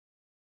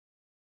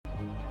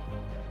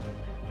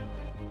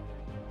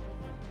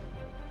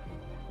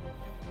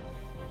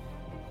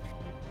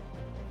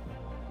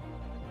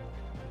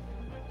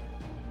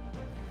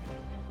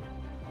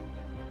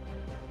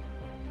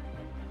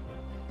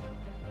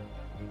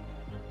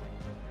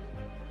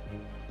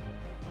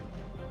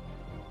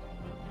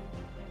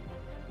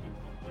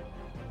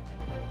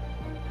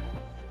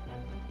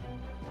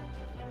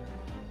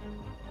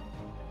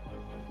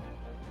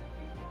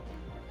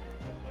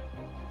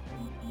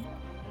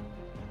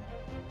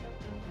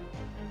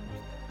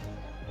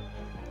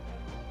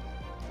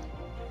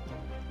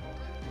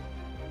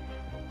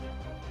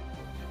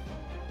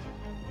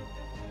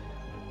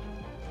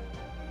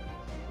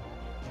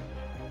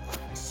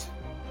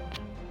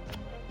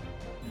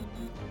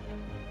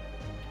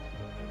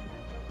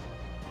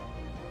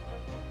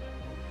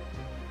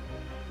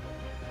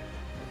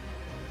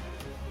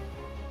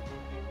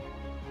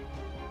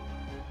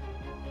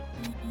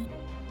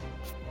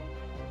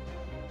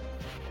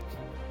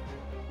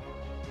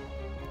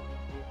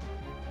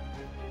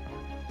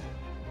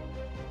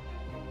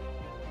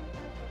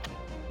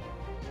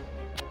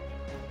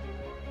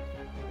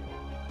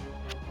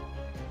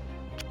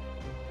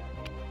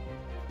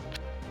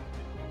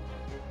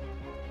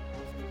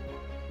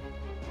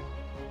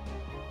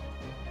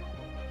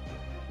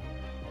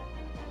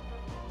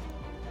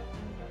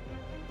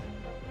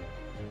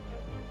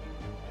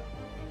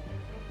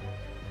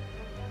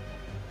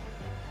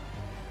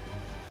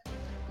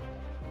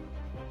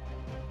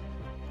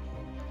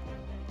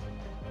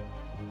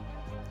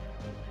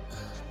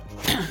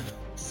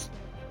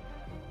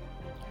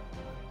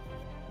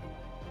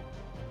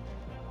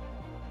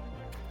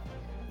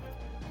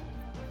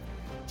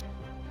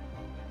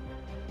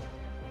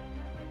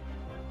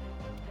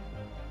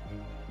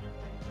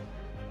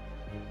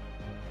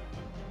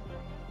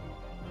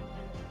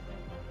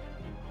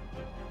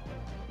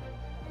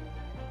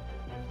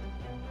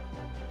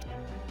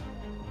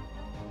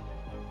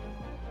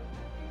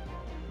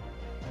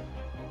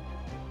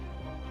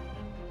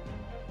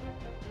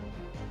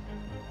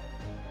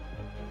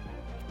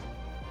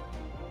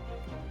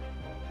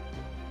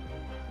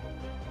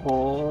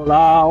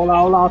Hola,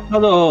 hola, hola a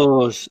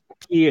todos.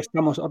 Aquí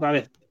estamos otra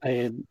vez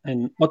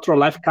en otro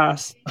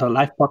livecast,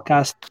 live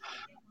podcast,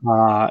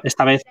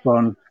 esta vez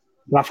con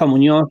Rafa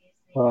Muñoz,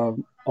 ah,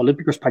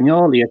 olímpico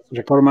español y ex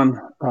recordman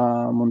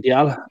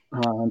mundial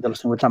de los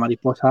 50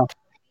 mariposa.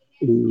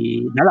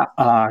 Y nada,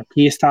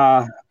 aquí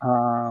está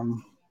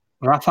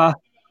Rafa.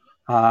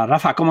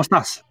 Rafa, ¿cómo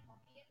estás?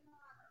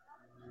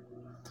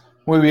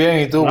 Muy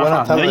bien, ¿y tú? Buenas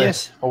Rafa, ¿me tardes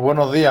oyes? o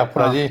buenos días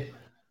por Ah, allí.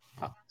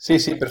 Sí,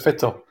 sí,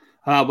 perfecto.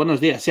 buenos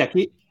días.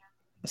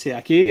 Sí,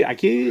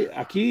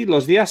 aquí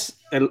los días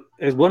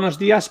es buenos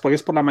días porque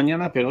es por la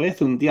mañana, pero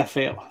es un día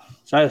feo,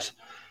 ¿sabes?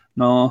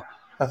 No,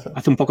 Hace-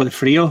 hace un poco de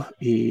frío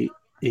y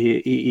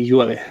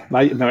llueve.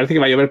 Me parece que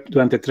va a llover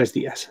durante 3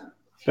 días,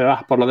 pero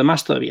por lo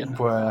demás todo bien.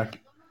 Pues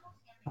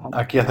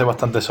aquí hace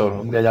bastante sol,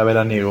 un día ya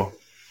veraniego.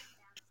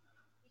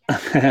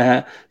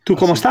 ¿Tú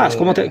cómo Así estás?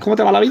 ¿Cómo te, que, cómo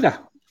te va la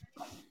vida?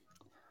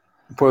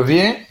 pues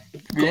bien,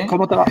 bien.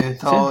 ¿Cómo te va?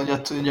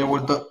 ¿Sí?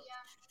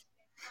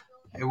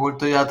 He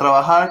vuelto ya a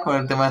trabajar con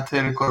el tema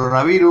este del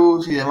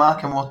coronavirus y demás,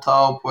 que hemos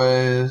estado,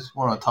 pues,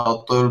 bueno, ha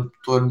estado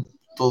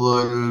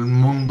todo el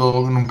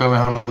mundo, nunca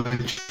mejor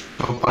dicho,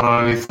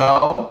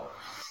 paralizado.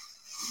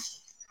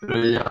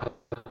 Pero ya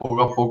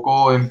poco a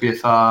poco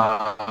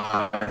empieza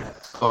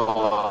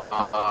esto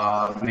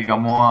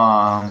digamos,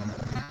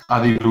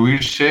 a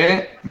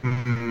diluirse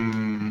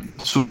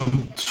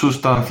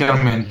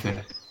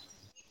sustancialmente.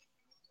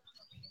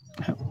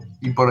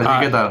 ¿Y por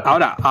allí qué tal?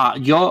 Ahora,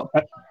 yo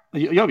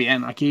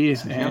bien, aquí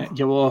Sergio.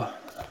 llevo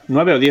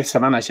 9 o 10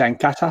 semanas ya en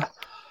casa,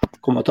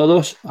 como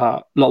todos.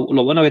 Lo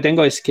bueno que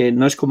tengo es que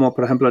no es como,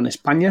 por ejemplo, en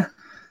España.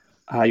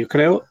 Yo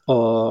creo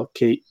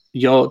que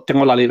yo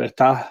tengo la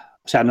libertad,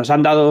 o sea, nos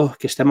han dado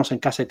que estemos en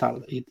casa y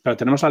tal, pero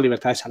tenemos la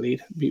libertad de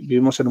salir.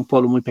 Vivimos en un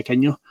pueblo muy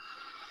pequeño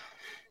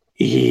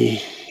y,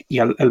 y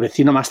el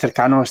vecino más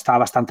cercano está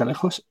bastante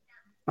lejos.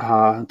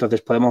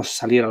 Entonces podemos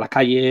salir a la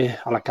calle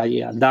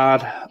a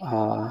andar.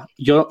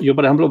 Yo,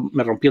 por ejemplo,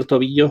 me rompí el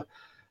tobillo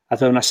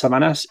hace unas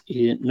semanas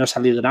y no he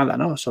salido nada,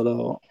 ¿no?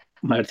 Solo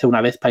me alerté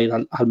una vez para ir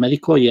al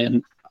médico y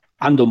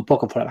ando un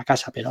poco fuera de la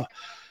casa, pero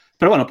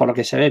bueno, por lo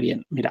que se ve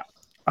bien. Mira,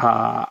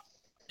 uh,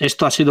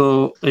 esto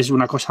es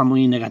una cosa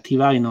muy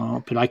negativa,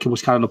 pero hay que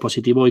buscar lo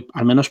positivo y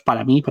al menos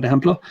para mí, por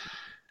ejemplo,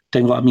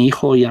 tengo a mi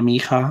hijo y a mi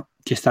hija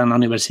que están en la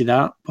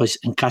universidad, pues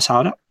en casa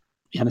ahora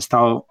y han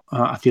estado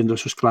haciendo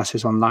sus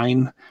clases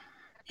online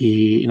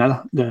y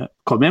nada,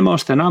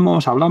 comemos,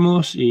 cenamos,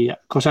 hablamos y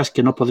cosas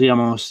que no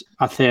podríamos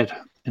hacer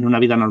en una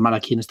vida normal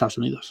aquí en Estados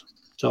Unidos.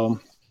 So,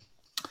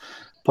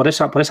 por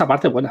esa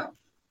parte, buena,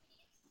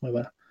 muy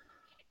buena.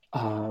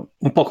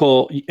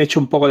 Echo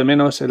un poco de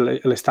menos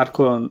el estar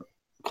con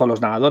los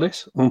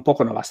nadadores, un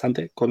poco, no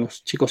bastante, con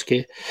los chicos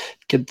que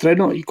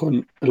entreno y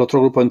con el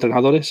otro grupo de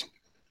entrenadores.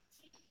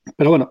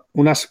 Pero bueno,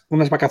 unas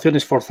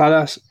vacaciones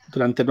forzadas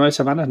durante 9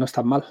 semanas no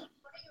están mal.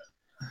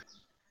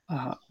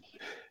 Uh,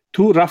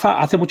 Tú, Rafa,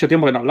 hace mucho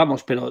tiempo que no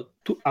hablamos, pero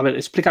tú, a ver,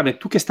 explícame,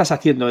 ¿tú qué estás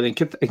haciendo? ¿En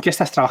qué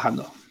estás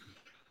trabajando?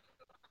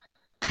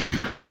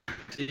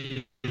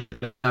 Sí,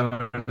 la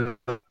verdad,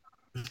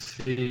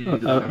 sí,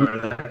 la Uh,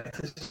 verdad.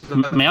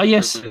 ¿Me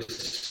oyes?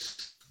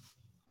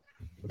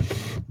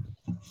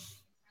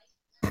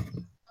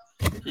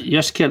 Yo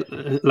es que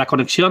la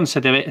conexión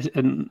se te ve,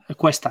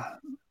 cuesta.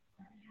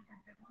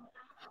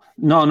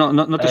 No, no,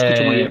 no, no te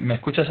escucho muy bien. ¿Me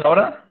escuchas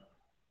ahora?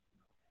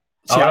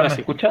 Sí, ¿Ahora ahora me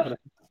sí. escuchas?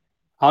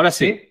 Ahora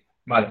sí. ¿Sí?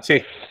 Vale.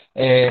 Sí.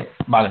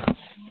 Vale.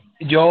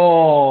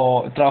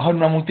 Yo trabajo en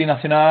una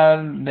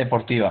multinacional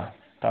deportiva.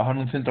 Trabajo en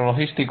un centro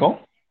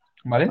logístico,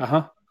 ¿vale?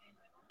 Ajá.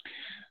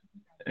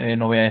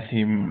 No voy a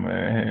decir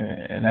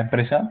la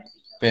empresa,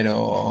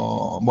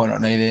 pero bueno,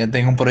 la idea,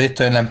 tengo un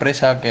proyecto en la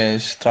empresa que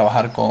es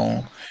trabajar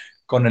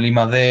con el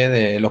I+D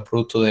de los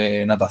productos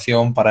de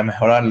natación para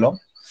mejorarlo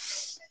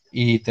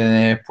y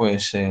tener,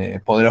 pues,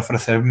 poder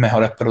ofrecer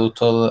mejores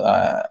productos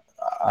a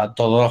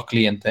todos los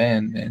clientes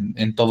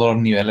en todos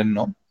los niveles,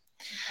 ¿no?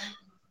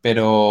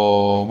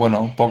 Pero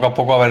bueno, poco a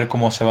poco a ver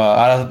cómo se va.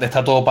 Ahora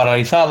está todo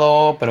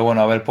paralizado, pero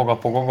bueno, a ver poco a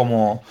poco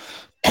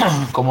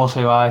cómo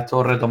se va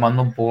esto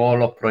retomando un poco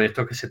los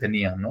proyectos que se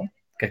tenían, ¿no?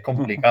 Que es Ujú,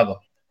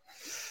 complicado,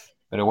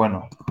 pero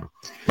bueno,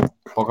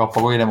 poco a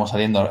poco iremos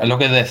saliendo. Es lo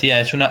que decía,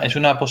 es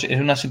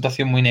una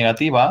situación muy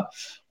negativa,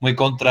 muy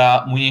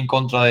en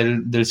contra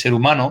del ser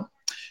humano,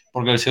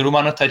 porque el ser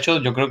humano está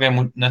hecho, yo creo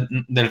que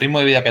del ritmo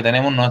de vida que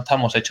tenemos no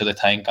estamos hechos de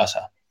estar en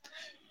casa.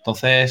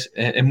 Entonces,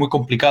 es muy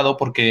complicado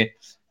porque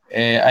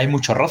hay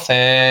mucho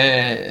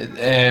roce,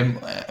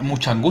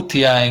 mucha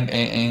angustia,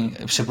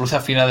 se produce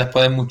al final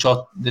después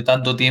de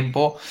tanto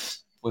tiempo,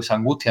 pues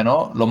angustia,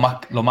 ¿no? Lo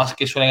más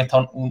que suelen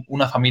estar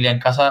una familia en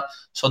casa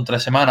son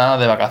 3 semanas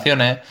de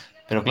vacaciones,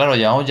 pero claro,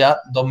 llevamos ya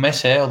 2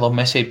 meses o 2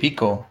 meses y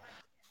pico.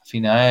 Al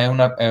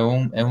final es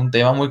un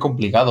tema muy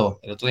complicado.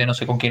 El otro día no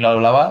sé con quién lo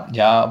hablaba,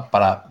 ya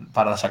para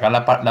sacar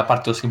la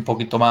parte así un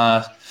poquito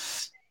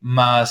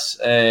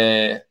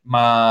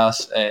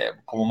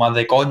como más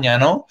de coña,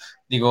 ¿no?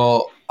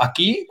 Digo,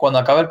 aquí cuando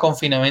acabe el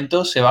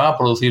confinamiento se van a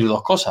producir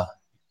dos cosas.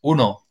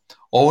 Uno,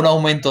 o un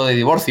aumento de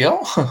divorcio,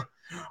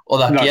 o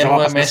de no, aquí a eso va a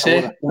nueve pasar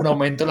seguro. meses un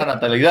aumento en la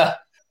natalidad.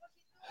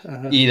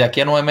 y de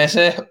aquí a 9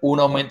 meses un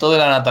aumento de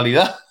la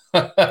natalidad.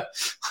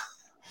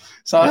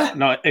 ¿Sabes?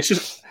 No, eso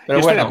Pero yo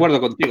estoy de bueno,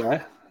 acuerdo contigo,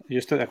 ¿eh? Yo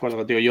estoy de acuerdo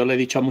contigo. Yo le he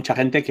dicho a mucha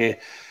gente que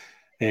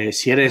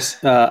si eres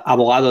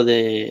abogado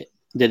de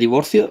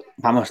divorcio,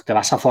 vamos, te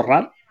vas a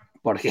forrar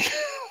porque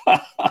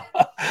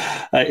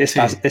sí,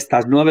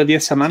 estas 9 o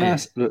 10 sí.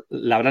 semanas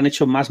le habrán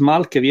hecho más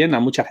mal que bien a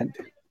mucha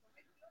gente.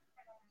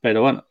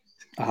 Pero bueno,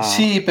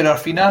 Sí, pero al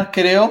final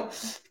creo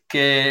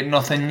que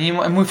nos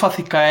ceñimos. Es muy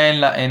fácil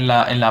caer en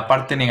la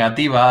parte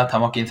negativa,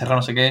 estamos aquí encerrados,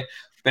 no sé qué,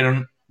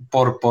 pero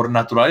por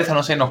naturaleza,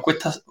 no sé, nos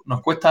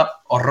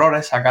cuesta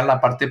horrores sacar la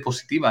parte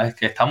positiva. Es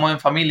que estamos en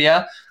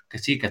familia, que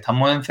sí, que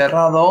estamos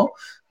encerrados,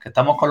 que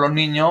estamos con los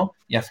niños,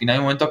 y al final hay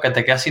un momento que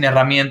te quedas sin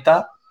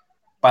herramientas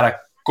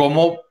para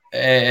cómo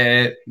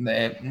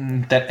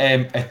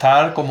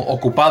estar como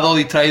ocupado,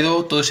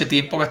 distraído todo ese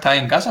tiempo que estás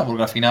en casa,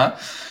 porque al final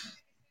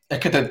es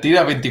que te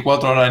tiras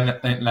 24 horas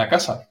en la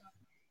casa.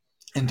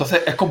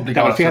 Entonces es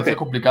complicado, claro, la situación es fíjate,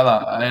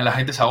 complicada, la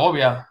gente se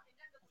agobia.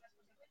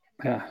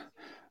 eh,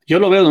 yo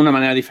lo veo de una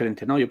manera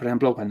diferente, ¿no? Yo, por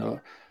ejemplo,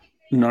 cuando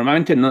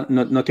normalmente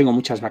no tengo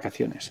muchas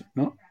vacaciones,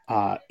 ¿no?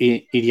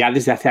 Y ya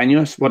desde hace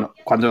años, bueno,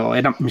 cuando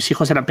mis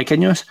hijos eran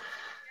pequeños,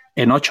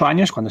 en 8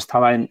 años, cuando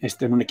estaba en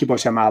un equipo que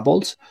se llamaba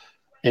Bolts,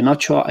 en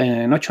ocho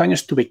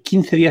años tuve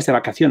 15 días de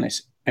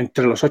vacaciones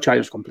entre los 8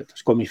 años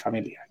completos con mi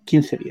familia,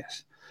 15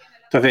 días.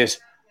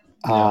 Entonces,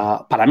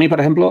 Ya. para mí, por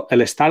ejemplo,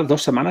 el estar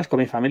 2 semanas con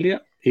mi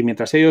familia y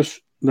mientras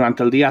ellos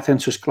durante el día hacen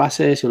sus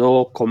clases y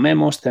luego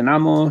comemos,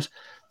 cenamos,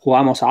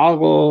 jugamos a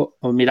algo,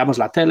 o miramos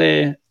la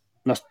tele,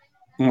 nos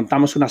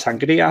montamos una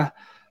sangría,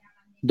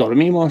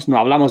 dormimos, no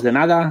hablamos de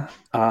nada,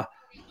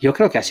 yo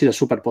creo que ha sido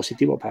súper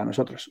positivo para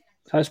nosotros,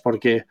 ¿sabes?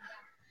 Porque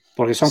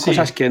son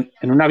cosas Sí, que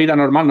en una vida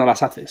normal no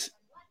las haces.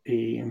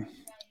 Y,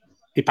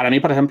 y para mí,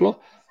 por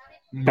ejemplo,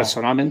 no.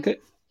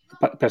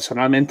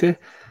 personalmente,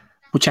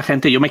 mucha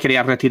gente, yo me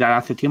quería retirar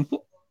hace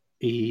tiempo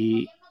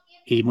y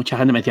mucha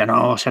gente me decía,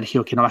 no,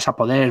 Sergio, que no vas a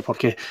poder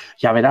porque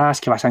ya verás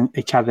que vas a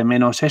echar de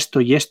menos esto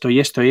y esto y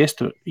esto y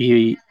esto.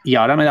 Y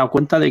ahora me he dado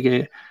cuenta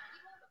de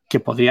que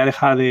podría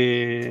dejar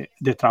de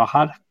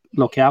trabajar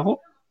lo que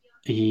hago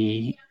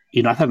y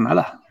no hacer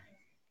nada.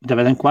 De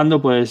vez en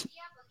cuando, pues,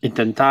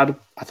 intentar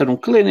hacer un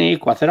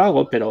clinic o hacer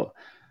algo, pero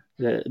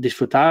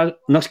disfrutar,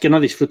 no es que no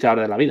disfrute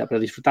ahora de la vida, pero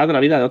disfrutar de la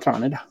vida de otra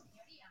manera.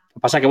 Lo que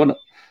pasa es que, bueno,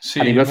 a Sí,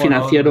 nivel bueno,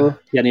 financiero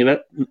y a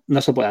nivel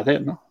no se puede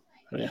hacer, ¿no?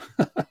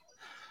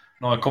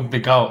 no, es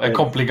complicado, es Pero,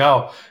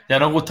 complicado. Ya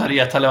nos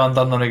gustaría estar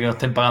levantándole que nos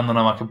estén pagando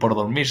nada más que por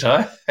dormir,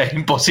 ¿sabes? Es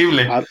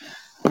imposible. a,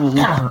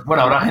 uh,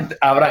 Bueno,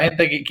 habrá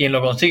gente quien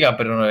lo consiga,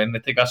 pero en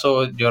este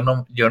caso yo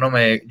no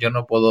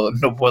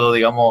puedo,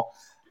 digamos,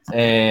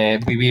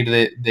 vivir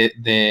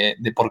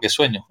de porque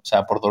sueño, o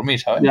sea, por dormir,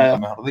 ¿sabes? ya, Nunca ya,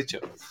 mejor dicho.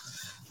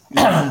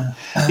 ya.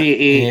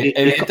 ¿Cómo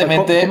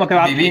Evidentemente te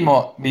va?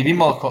 vivimos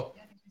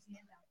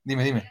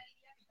Dime, dime.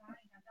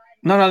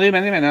 No, no, dime,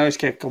 no, es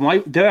que como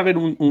debe haber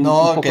un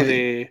No, poco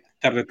de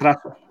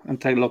retraso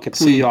entre lo que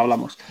tú y yo sí,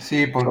 hablamos.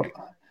 sí, So,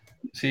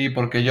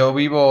 porque yo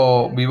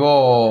vivo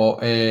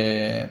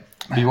en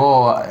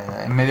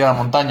medio de la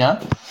montaña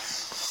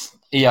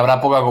y habrá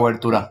poca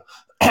cobertura.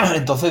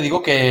 Entonces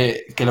digo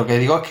que lo que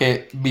digo es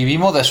que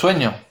vivimos de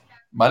sueños,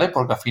 ¿vale?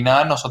 Porque al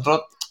final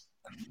nosotros,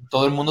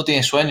 todo el mundo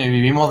tiene sueños y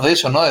vivimos de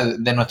eso, ¿no?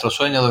 De nuestros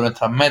sueños, de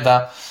nuestras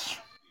metas,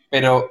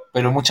 pero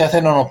muchas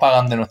veces no nos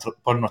pagan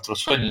por nuestros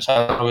sueños,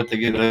 ¿sabes lo que te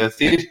quiero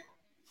decir?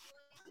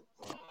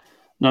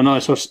 no, no,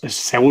 eso es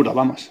seguro,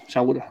 vamos,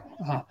 seguro.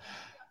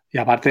 Y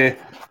aparte,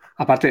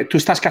 ¿tú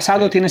estás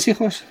casado? Sí. ¿Tienes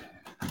hijos?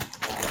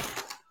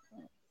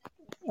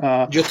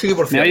 Ah, Yo estoy ¿Me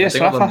divorciado, oyes,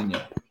 tengo dos Rafa?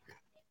 niños.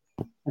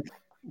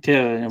 Sí,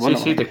 Bueno,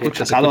 sí, te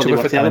casado o escucho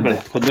divorciado, perfectamente.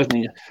 pero con 2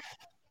 niños.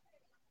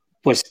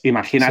 Pues Sí,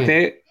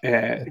 imagínate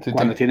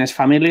cuando tienes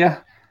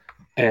familia,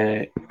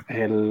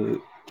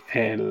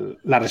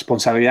 la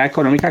responsabilidad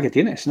económica que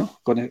tienes, ¿no?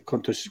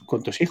 Con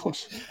tus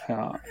hijos,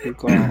 y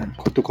con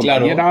tu claro,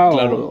 compañera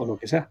claro. o lo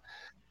que sea.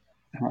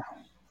 Ah,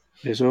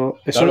 eso,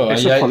 Claro, eso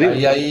ahí es hay, jodido.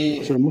 ahí hay,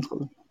 Eso es muy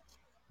jodido.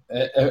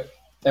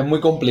 es muy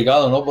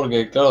complicado, ¿no?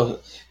 Porque, claro,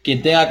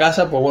 quien tenga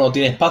casa, pues bueno,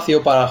 tiene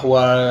espacio para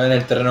jugar en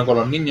el terreno con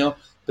los niños,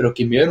 pero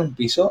quien vive en un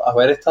piso,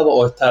 haber estado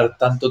o estar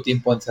tanto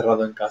tiempo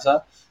encerrado en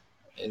casa,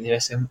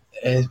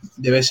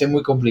 debe ser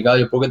muy complicado.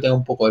 Yo creo que tengo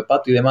un poco de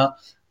patio y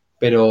demás,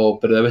 pero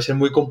debe ser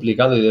muy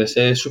complicado y debe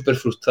ser súper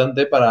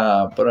frustrante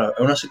para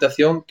una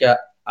situación que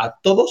a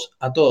todos,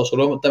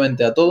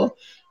 absolutamente a todos,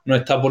 nos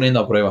está poniendo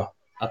a prueba.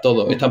 A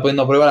todos. Está Ujú.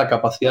 poniendo a prueba la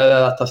capacidad de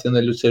adaptación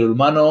del ser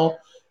humano,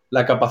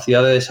 la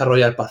capacidad de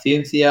desarrollar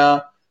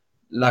paciencia,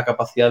 la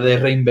capacidad de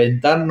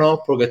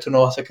reinventarnos, porque esto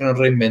no va a hacer que nos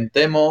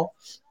reinventemos,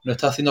 nos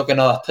está haciendo que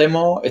nos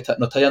adaptemos,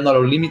 nos está llevando a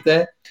los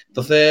límites.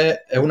 Entonces,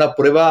 es una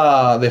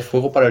prueba de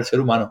fuego para el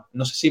ser humano.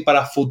 No sé si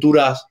para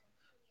futuras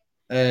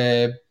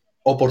eh,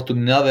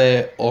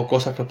 oportunidades o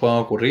cosas que puedan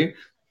ocurrir,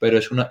 pero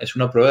es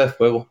una prueba de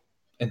fuego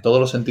en todos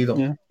los sentidos.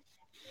 Ya.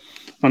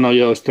 No,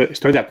 yo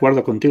estoy de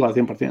acuerdo contigo al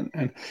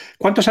 100%.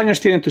 ¿Cuántos años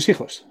tienen tus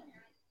hijos?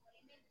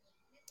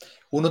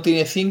 Uno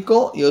tiene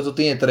 5 y otro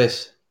tiene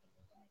 3.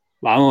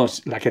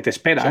 Vamos, la que te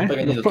espera, Son ¿eh?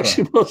 En los pequeñitos todos.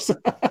 próximos.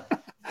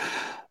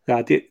 O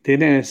sea,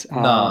 tienes,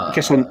 No,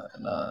 ¿qué son?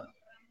 no.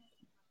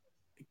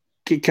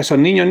 ¿Qué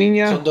son niño, Son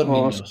niña dos o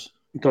niños.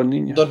 dos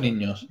niños? Dos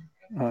niños.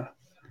 Ah.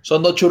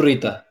 Son dos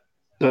churritas.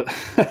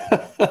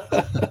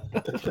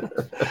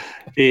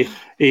 y,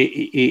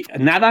 y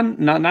nadan,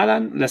 no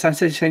nadan, les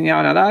has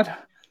enseñado a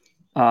nadar.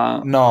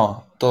 Ah,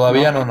 No,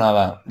 todavía no, no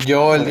nada.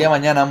 Yo el día de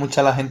joder. mañana,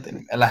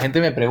 la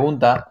gente me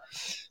pregunta,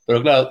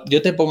 pero claro,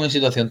 yo te pongo en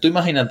situación. Tú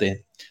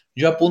imagínate,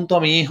 yo apunto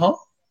a mi hijo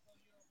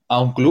a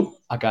un club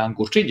a que hagan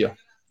cursillos.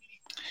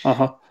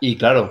 Ajá. Y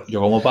claro, yo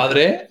como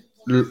padre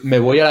me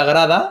voy a la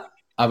grada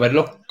a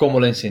verlos cómo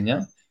le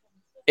enseñan.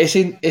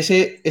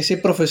 Ese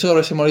profesor o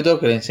ese monitor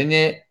que le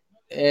enseñe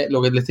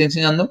lo que le esté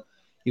enseñando,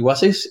 igual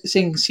se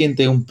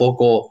siente un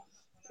poco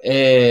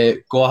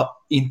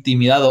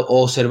intimidado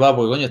o observado,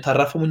 porque coño, está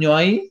Rafa Muñoz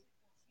ahí,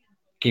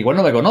 que igual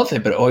no me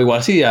conoce, pero o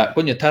igual sí,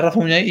 coño, está Rafa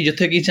Muñoz ahí y yo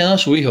estoy aquí enseñando a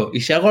su hijo.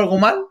 Y si hago algo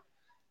mal,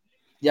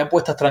 ya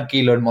pues estás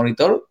tranquilo el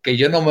monitor, que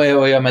yo no me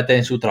voy a meter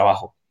en su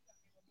trabajo,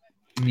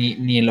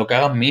 ni en lo que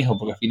hagan mi hijo,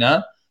 porque al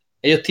final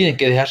ellos tienen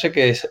que dejarse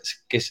que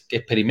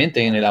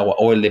experimenten en el agua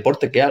o el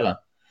deporte que hagan.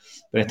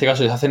 Pero en este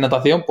caso, si hacen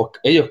natación, pues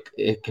ellos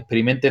que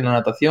experimenten la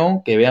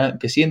natación, que vean,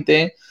 que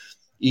sienten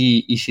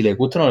y si les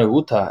gusta o no les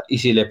gusta. Y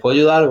si les puedo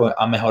ayudar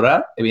a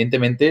mejorar,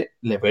 evidentemente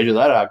les voy a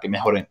ayudar a que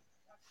mejoren.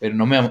 Pero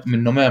no me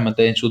voy a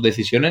meter en sus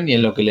decisiones ni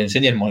en lo que le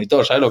enseñe el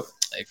monitor, ¿sabes?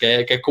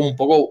 Que es como un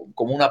poco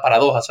como una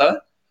paradoja, ¿sabes?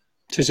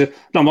 Sí, sí.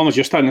 No, vamos,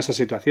 yo he estado en esa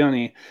situación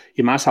y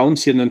más aún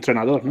siendo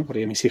entrenador, ¿no?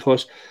 Porque mis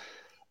hijos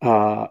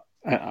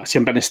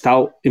siempre han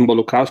estado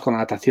involucrados con la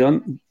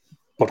natación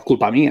por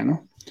culpa mía,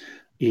 ¿no?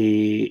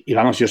 Y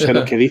vamos, yo sé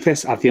lo que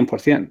dices al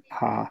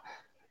 100%.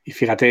 Y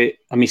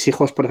fíjate, a mis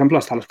hijos, por ejemplo,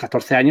 hasta los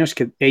 14 años,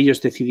 que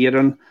ellos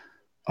decidieron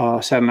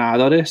ser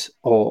nadadores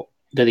o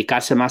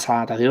dedicarse más a la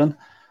natación,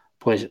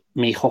 pues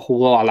mi hijo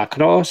jugó a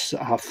lacrosse,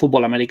 a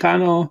fútbol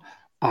americano,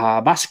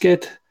 a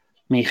básquet,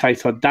 mi hija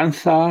hizo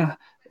danza,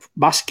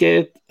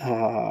 básquet,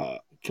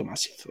 ¿qué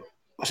más hizo?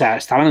 O sea,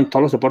 estaban en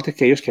todos los deportes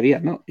que ellos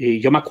querían, ¿no? Y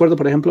yo me acuerdo,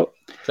 por ejemplo,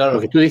 Claro. lo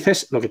que tú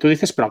dices,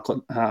 pero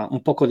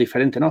un poco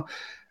diferente, ¿no?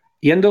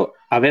 Yendo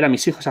a ver a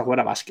mis hijos a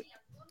jugar a básquet.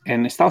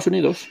 En Estados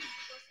Unidos,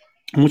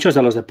 muchos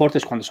de los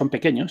deportes, cuando son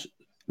pequeños,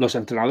 los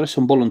entrenadores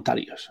son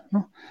voluntarios,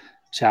 ¿no?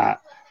 O sea,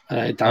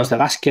 entrenadores de Ah,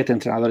 básquet,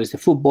 entrenadores de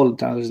fútbol,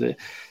 entrenadores de...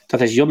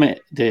 Entonces yo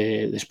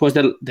después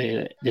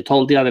de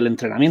todo el día del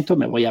entrenamiento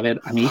me voy a ver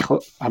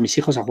a mis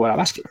hijos a jugar a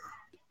básquet.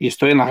 Y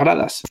estoy en las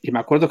gradas. Y me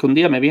acuerdo que un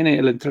día me viene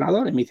el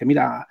entrenador y me dice,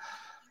 mira,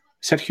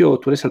 Sergio,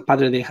 tú eres el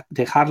padre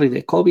de Harry,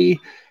 de Kobe,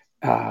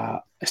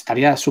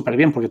 estaría súper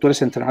bien porque tú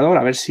eres entrenador,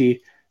 a ver si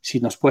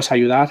nos puedes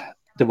ayudar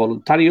de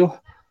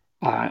voluntario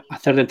a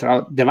hacer de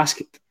entrenador de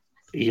básquet.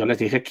 Y yo les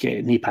dije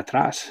que ni para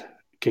atrás,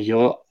 que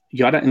yo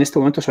ahora en este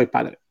momento soy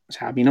padre. O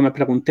sea, a mí no me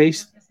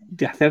preguntéis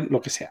de hacer lo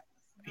que sea.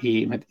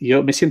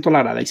 Yo me siento la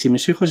grada y si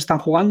mis hijos están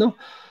jugando,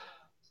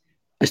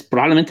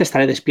 probablemente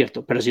estaré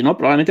despierto, pero si no,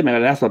 probablemente me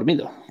habrás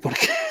dormido,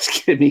 porque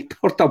es que me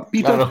importa un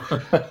pito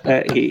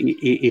claro.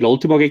 y lo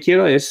último que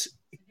quiero es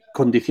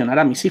condicionar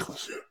a mis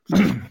hijos, ¿no?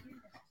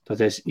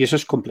 Entonces, y eso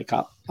es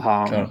complicado.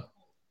 Claro.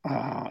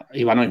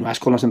 Y bueno, y más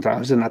con los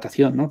entrenadores de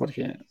natación, ¿no?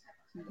 Porque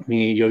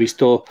yo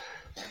he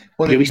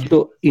Bueno,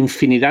 visto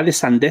infinidad de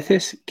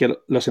sandeces que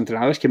los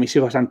entrenadores que mis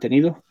hijos han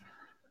tenido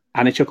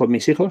han hecho con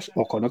mis hijos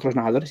o con otros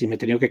nadadores y me he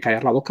tenido que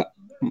callar la boca,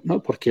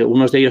 ¿no? Porque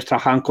unos de ellos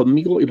trabajaban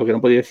conmigo y lo que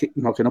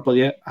no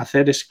podía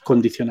hacer es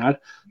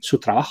condicionar su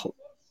trabajo.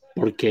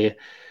 Porque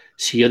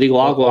si yo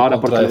digo algo o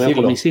ahora porque lo veo con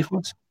contradecirlo. mis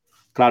hijos,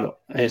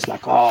 claro, es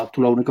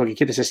tú lo único que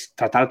quieres es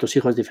tratar a tus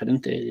hijos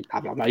diferente, y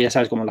bla, bla, bla, ya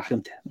sabes cómo es la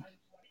gente, ¿no?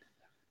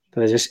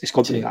 Entonces es Sí,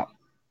 complicado.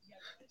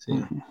 sí.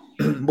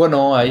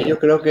 Bueno, ahí yo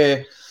creo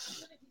que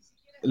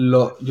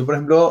yo, por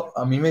ejemplo,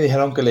 a mí me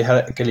dijeron que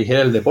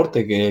eligiera el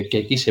deporte,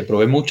 que quise.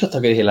 Probé mucho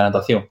hasta que dije la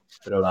natación.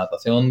 Pero la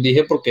natación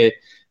dije porque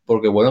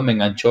bueno, me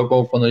enganchó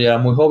cuando yo era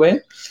muy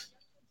joven.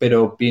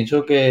 Pero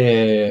pienso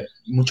que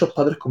muchos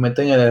padres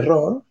cometen el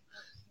error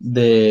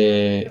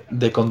de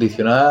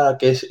condicionar a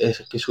que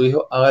su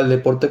hijo haga el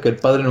deporte que el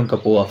padre nunca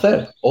pudo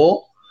hacer.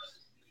 O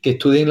que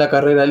estudien la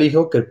carrera el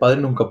hijo que el padre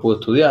nunca pudo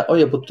estudiar.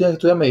 Oye, pues tú tienes que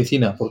estudiar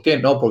medicina. ¿Por qué?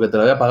 No, porque te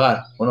la voy a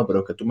pagar. Bueno,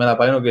 pero que tú me la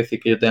pagues no quiere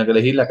decir que yo tenga que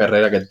elegir la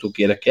carrera que tú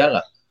quieres que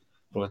haga.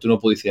 Porque tú no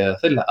pudiste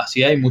hacerla.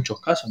 Así hay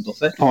muchos casos.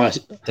 Entonces,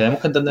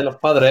 tenemos que entender los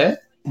padres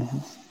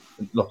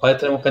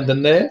tenemos que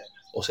entender,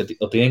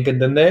 o tienen que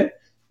entender,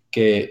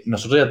 que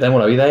nosotros ya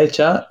tenemos la vida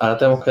hecha, ahora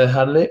tenemos que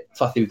dejarle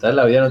facilitar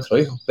la vida a nuestros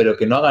hijos, pero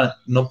que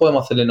no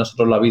podemos hacerle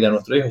nosotros la vida a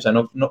nuestros hijos, o sea,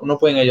 no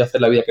pueden ellos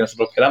hacer la vida que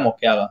nosotros queramos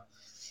que hagan.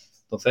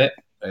 Entonces,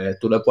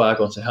 tú le puedes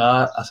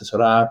aconsejar,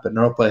 asesorar, pero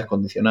no lo puedes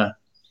condicionar.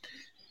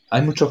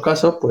 Hay muchos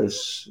casos,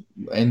 pues,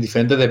 en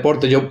diferentes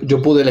deportes.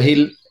 Yo pude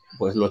elegir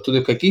pues los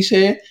estudios que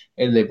quise,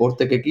 el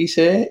deporte que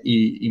quise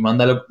y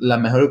mandar la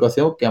mejor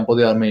educación que han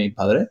podido darme mis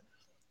padres.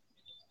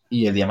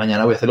 Y el día de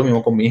mañana voy a hacer lo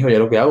mismo con mi hijo, ya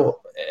lo que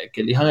hago,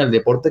 que elijan el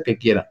deporte que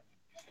quieran,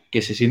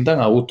 que se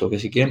sientan a gusto, que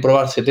si quieren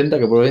probar 70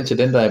 que prueben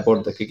 70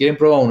 deportes, que quieren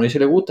probar uno y si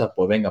les gusta,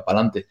 pues venga, para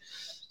adelante.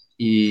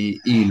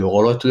 Y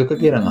luego los estudios que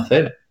quieran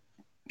hacer.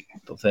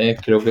 Entonces,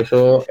 creo que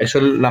eso es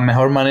la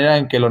mejor manera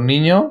en que los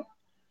niños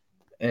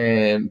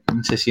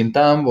se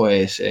sientan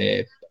pues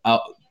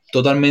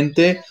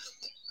totalmente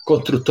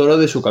constructores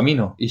de su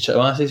camino y se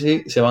van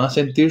a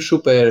sentir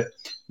súper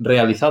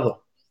realizados,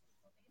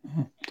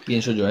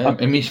 pienso yo, Ah,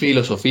 es mi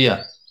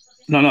filosofía.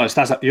 no,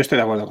 yo estoy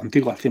de acuerdo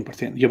contigo al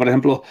 100%. Yo, por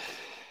ejemplo,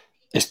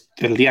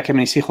 el día que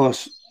mis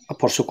hijos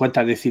por su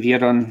cuenta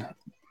decidieron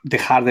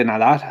dejar de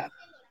nadar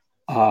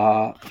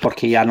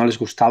porque ya no les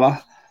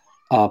gustaba,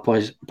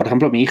 pues, por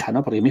ejemplo, mi hija,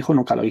 ¿no? Porque mi hijo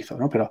nunca lo hizo,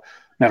 ¿no? Pero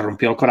me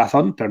rompió el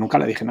corazón, pero nunca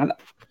le dije nada.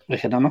 Le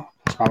dije, no,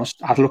 pues vamos,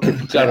 haz lo que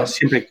tú Claro.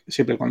 quieras,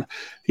 siempre cuando.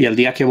 Y el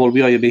día que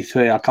volvió y me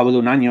dice, al cabo de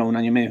un año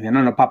y medio, dice,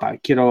 no, papá,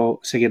 quiero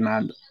seguir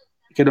nadando,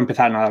 quiero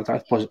empezar a nadar otra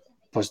vez,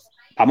 pues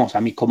vamos,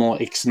 a mí como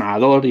ex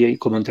nadador y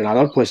como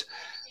entrenador, pues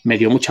me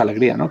dio mucha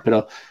alegría, ¿no?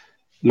 Pero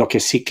lo que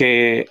sí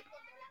que,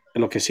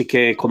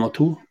 como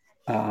tú,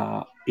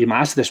 y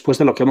más después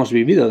de lo que hemos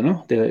vivido,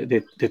 ¿no?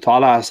 De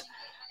todas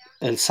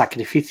el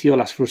sacrificio,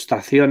 las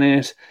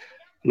frustraciones,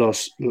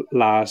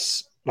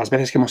 las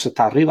veces que hemos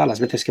estado arriba, las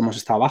veces que hemos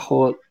estado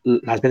abajo,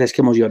 las veces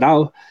que hemos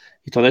llorado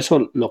y todo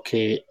eso, lo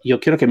que yo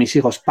quiero que mis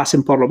hijos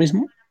pasen por lo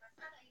mismo,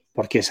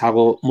 porque es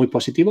algo muy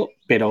positivo,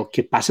 pero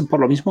que pasen por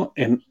lo mismo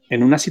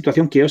en una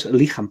situación que ellos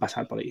elijan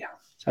pasar por ella,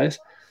 ¿sabes?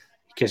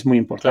 Que es muy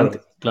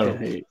importante. Claro.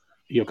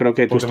 Yo creo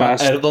que porque tú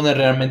estás... es donde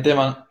realmente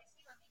van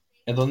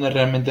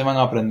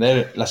a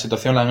aprender. La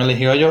situación la han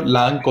elegido ellos,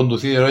 la han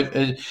conducido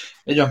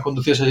ellos han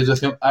conducido esa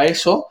situación a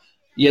eso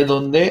y es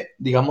donde,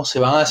 digamos, se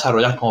van a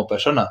desarrollar como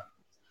personas.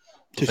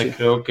 Entonces Sí.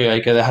 creo que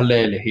hay que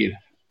dejarle elegir.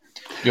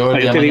 Yo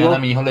el día de mañana a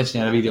mi hijo le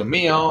enseñaré vídeos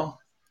míos.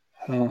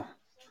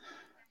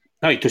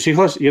 No, y tus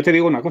hijos, yo te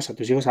digo una cosa,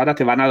 tus hijos ahora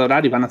te van a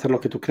adorar y van a hacer lo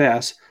que tú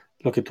creas,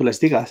 lo que tú les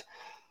digas.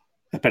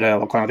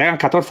 Pero cuando tengan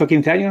 14 o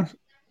 15 años,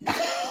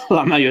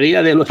 la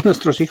mayoría de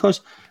nuestros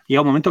hijos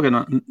llega un momento que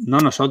no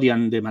nos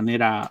odian de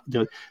manera...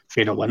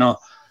 pero bueno,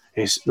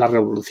 es la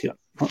revolución,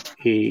 ¿no?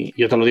 Y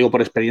yo te lo digo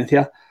por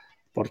experiencia,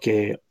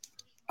 porque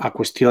a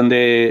cuestión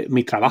de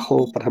mi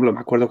trabajo, por ejemplo,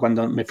 me acuerdo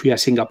cuando me fui a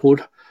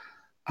Singapur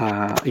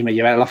y me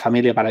llevé a la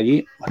familia para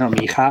allí, bueno,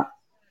 mi hija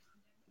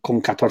con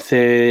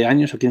 14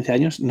 años o 15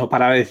 años no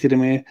paraba de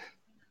decirme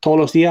todos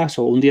los días,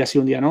 o un día sí,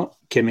 un día no,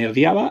 que me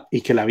odiaba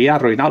y que le había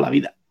arruinado la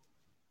vida,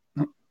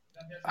 ¿no?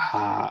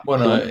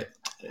 Bueno,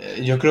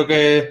 yo creo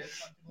que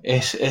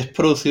es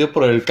producido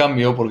por el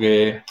cambio,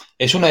 porque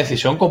es una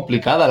decisión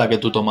complicada la que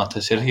tú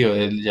tomaste, Sergio,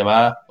 el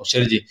llevar, o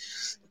Sergi,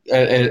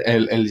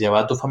 el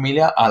llevar a tu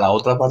familia a la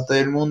otra parte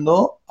del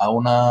mundo, a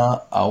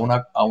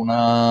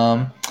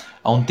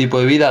un tipo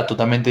de vida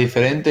totalmente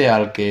diferente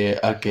al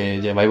que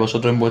lleváis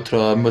vosotros en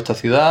vuestra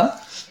ciudad.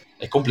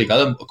 Es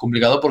complicado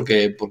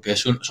porque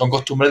son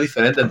costumbres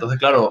diferentes. Entonces,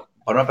 claro,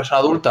 para una persona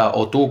adulta,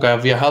 o tú que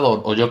has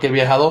viajado, o yo que he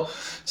viajado,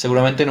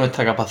 seguramente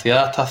nuestra capacidad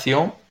de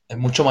adaptación es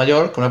mucho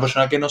mayor que una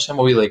persona que no se ha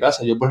movido de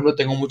casa. Yo, por ejemplo,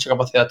 tengo mucha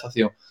capacidad de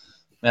adaptación.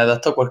 Me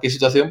adapto a cualquier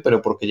situación,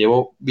 pero porque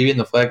llevo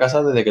viviendo fuera de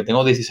casa desde que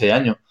tengo 16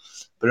 años.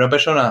 Pero una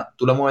persona,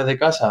 tú la mueves de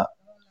casa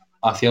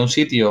hacia un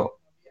sitio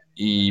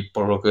y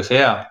por lo que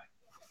sea,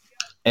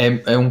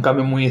 es un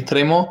cambio muy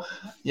extremo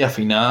y al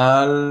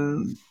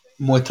final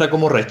muestra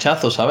como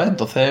rechazo, ¿sabes?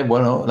 Entonces,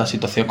 bueno, la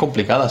situación es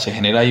complicada, se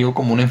genera ahí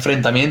como un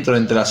enfrentamiento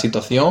entre la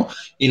situación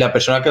y la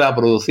persona que la ha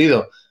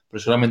producido.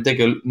 Pero solamente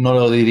que él no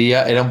lo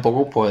diría, era un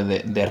poco pues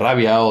de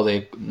rabia o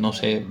de, no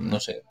sé,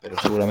 pero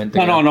seguramente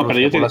que era no,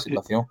 pero por la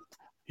situación.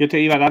 yo te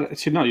iba a dar,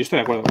 sí, no, yo estoy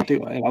de acuerdo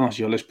contigo, vamos,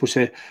 yo les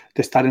puse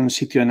de estar en un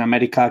sitio en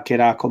América que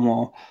era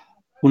como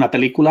una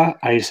película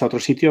a irse a otro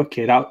sitio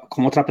que era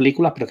como otra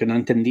película, pero que no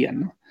entendían,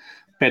 ¿no?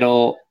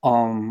 Pero,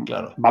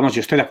 Claro. vamos,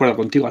 yo estoy de acuerdo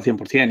contigo al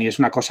 100% y es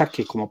una cosa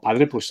que como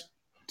padre, pues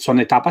son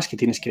etapas que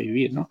tienes que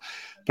vivir, ¿no?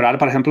 Pero ahora,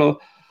 por ejemplo,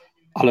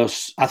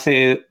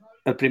 hace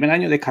el primer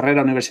año de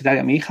carrera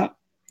universitaria mi hija,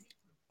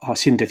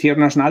 sin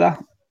decirnos nada,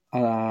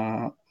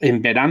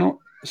 en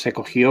verano se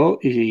cogió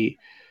y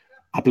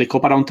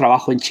aplicó para un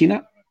trabajo en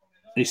China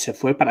y se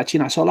fue para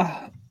China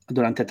sola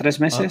durante 3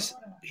 meses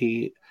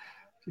y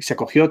se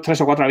cogió 3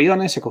 o 4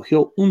 aviones, se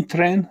cogió un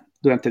tren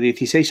durante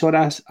 16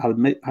 horas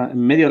en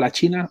medio de la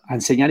China a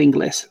enseñar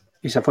inglés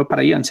y se fue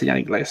para allí a enseñar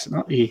inglés,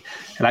 ¿no? Y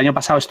el año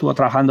pasado estuvo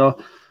trabajando...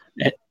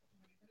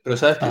 Pero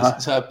 ¿sabes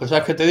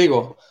qué te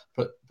digo?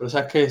 Pero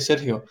 ¿sabes qué,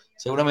 Sergio?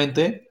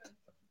 Seguramente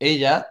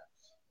ella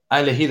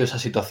ha elegido esa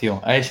situación,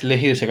 ha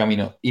elegido ese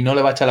camino y no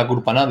le va a echar la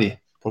culpa a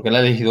nadie, porque la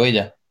ha elegido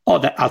ella.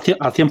 al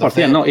 100%,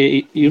 Entonces, ¿no?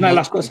 Y una de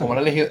las y como cosas, la ha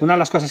elegido,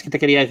 que te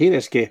quería decir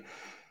es que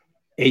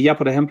ella,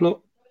 por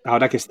ejemplo,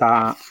 ahora que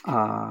está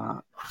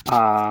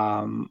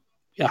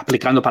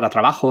aplicando para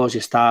trabajos y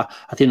está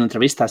haciendo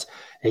entrevistas,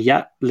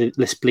 ella le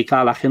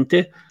explica a la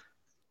gente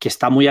que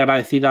está muy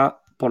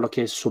agradecida por lo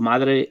que su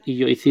madre y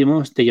yo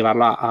hicimos de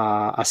llevarla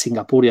a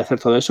Singapur y hacer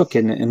todo eso, que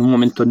en un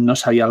momento no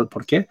sabía el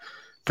por qué,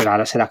 pero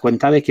ahora se da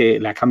cuenta de que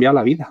le ha cambiado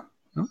la vida,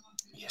 ¿no?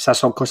 Y esas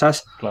son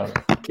cosas claro.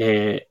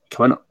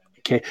 bueno,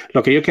 que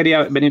lo que yo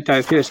quería venirte a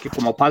decir es que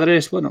como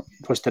padres, bueno,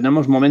 pues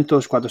tenemos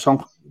momentos cuando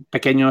son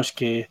pequeños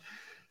que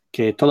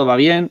todo va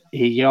bien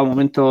y llega un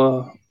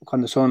momento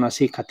cuando son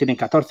así, que tienen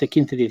 14,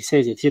 15,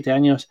 16, 17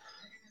 años,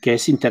 que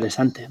es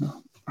interesante,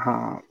 ¿no?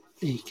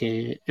 Y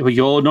que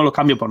yo no lo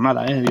cambio por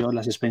nada, ¿eh? Yo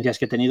las experiencias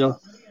que he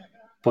tenido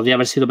podría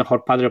haber sido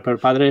mejor padre o peor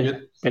padre, Yo-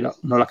 pero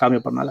no la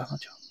cambio por nada,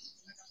 macho.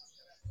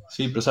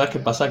 Sí, pero ¿sabes qué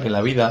pasa? Que en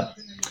la vida,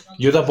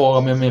 yo tampoco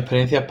cambio mis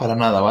experiencias para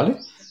nada, ¿vale?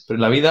 Pero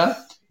en la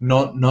vida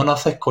no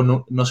naces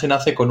no se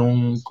nace con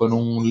un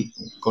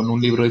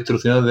libro de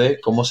instrucciones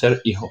de cómo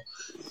ser hijo.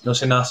 No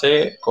se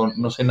nace con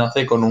no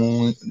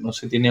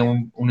se tiene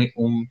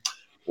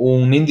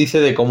un índice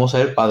de cómo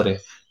ser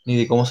padre, ni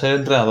de cómo ser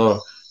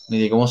entrenador, ni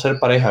de cómo ser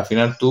pareja. Al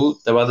final tú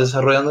te vas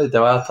desarrollando y te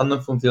vas adaptando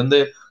en función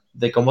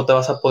de cómo te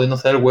vas a pudiendo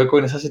hacer el hueco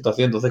en esa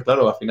situación. Entonces,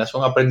 claro, al final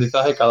son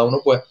aprendizajes, cada uno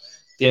pues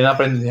tiene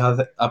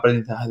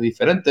aprendizajes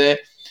diferentes,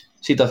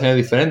 situaciones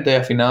diferentes,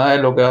 al final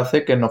es lo que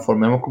hace que nos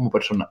formemos como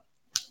personas.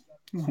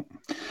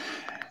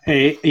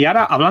 Y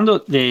ahora, hablando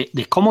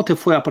de cómo te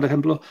fue, por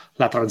ejemplo,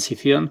 la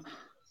transición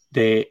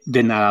de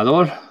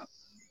nadador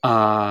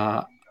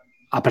a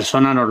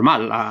persona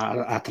normal,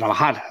 a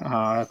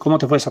trabajar. ¿Cómo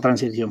te fue esa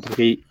transición?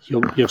 Porque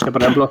yo sé,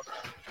 por ejemplo,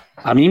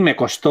 a mí me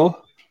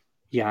costó,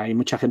 y hay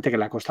mucha gente que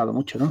le ha costado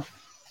mucho, ¿no?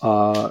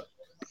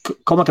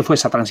 ¿Cómo te fue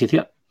esa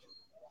transición?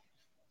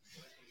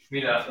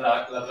 Mira,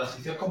 la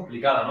transición es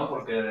complicada, ¿no?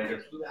 Porque desde que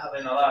tú dejas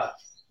de nadar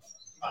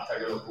hasta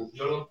que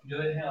yo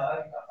dejé de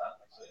nadar en Qatar.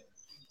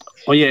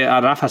 Oye,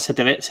 Rafa, se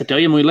te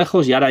oye muy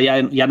lejos y ahora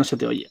ya no se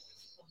te oye.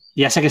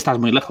 Ya sé que estás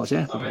muy lejos,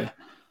 ¿eh? A ver.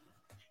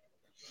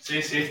 Sí,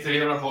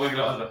 estoy un poco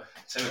grabando.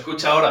 ¿Se me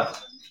escucha ahora?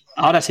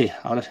 Ahora sí,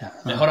 ahora sí.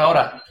 ¿Mejor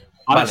ahora?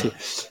 Ahora Vale,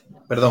 sí.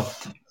 perdón.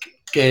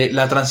 Que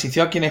la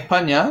transición aquí en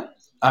España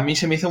a mí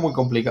se me hizo muy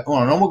complicada.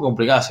 Bueno, no muy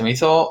complicada, se me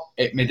hizo.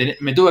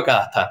 Me tuve que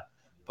adaptar.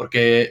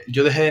 Porque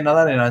yo dejé de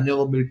nadar en el año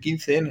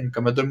 2015 en el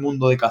Campeonato del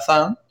Mundo de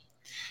Kazán.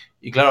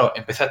 Y claro,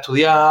 empecé a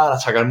estudiar, a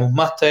sacarme un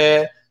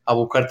máster, a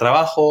buscar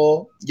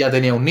trabajo, ya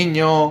tenía un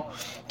niño.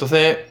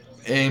 Entonces,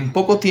 en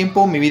poco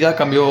tiempo mi vida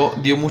cambió,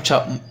 dio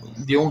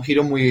un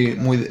giro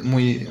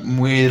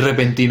muy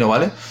repentino,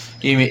 ¿vale?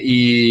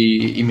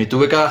 Y me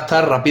tuve que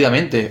adaptar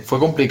rápidamente. Fue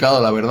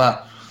complicado, la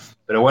verdad.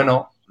 Pero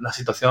bueno, la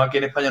situación aquí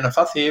en España no es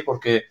fácil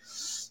porque,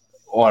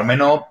 o al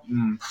menos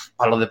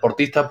para los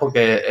deportistas,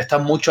 porque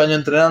estás muchos años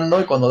entrenando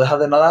y cuando dejas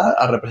de nadar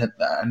a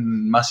representar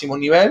en máximo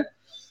nivel,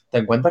 te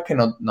encuentras que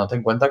no te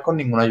encuentras con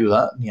ninguna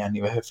ayuda, ni a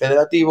nivel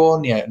federativo,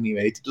 ni a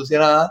nivel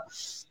institucional.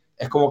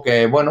 Es como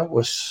que, bueno,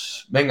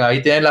 pues venga,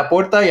 ahí tienes la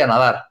puerta y a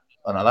nadar.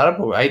 A nadar,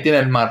 pues ahí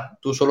tienes el mar,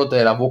 tú solo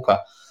te la buscas.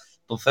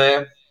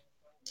 Entonces,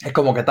 es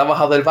como que te has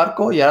bajado del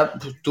barco y ahora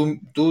pues, tú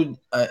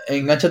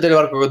engánchate el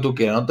barco que tú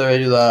quieras, no te voy a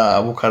ayudar a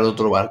buscar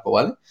otro barco,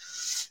 ¿vale?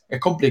 Es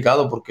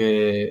complicado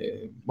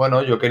porque,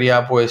 bueno, yo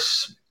quería,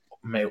 pues,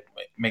 me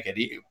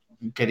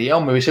quería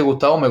o me hubiese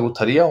gustado, o me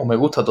gustaría o me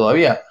gusta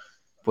todavía,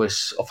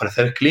 pues,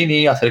 ofrecer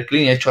cleaning, hacer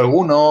cleaning, he hecho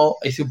alguno,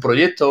 hice un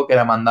proyecto que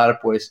era mandar,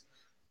 pues,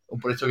 un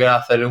proyecto que era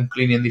hacer un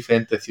cleaning en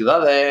diferentes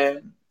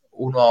ciudades,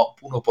 uno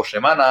por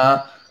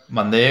semana,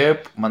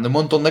 mandé un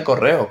montón de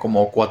correos,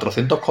 como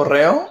 400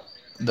 correos,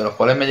 de los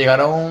cuales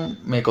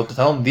me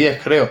contestaron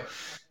 10, creo.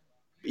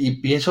 Y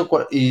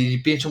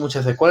pienso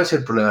muchas veces, ¿cuál es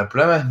el problema? El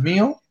problema es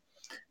mío,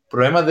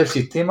 problemas del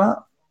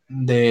sistema,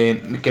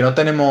 de que no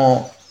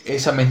tenemos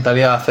esa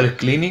mentalidad de hacer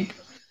clinic.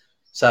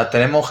 O sea,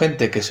 tenemos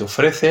gente que se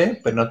ofrece,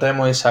 pero no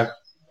tenemos esa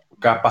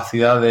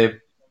capacidad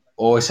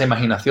o esa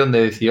imaginación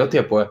de decir,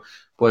 hostia, pues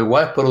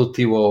igual es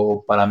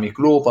productivo para mi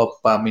club,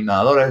 para mis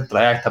nadadores,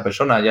 traer a esta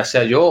persona, ya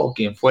sea yo o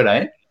quien fuera,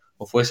 ¿eh?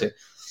 O fuese.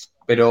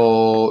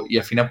 Pero, y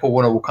al final, pues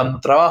bueno, buscando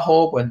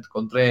trabajo, pues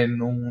encontré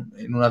en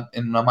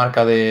una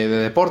marca de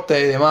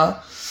deporte y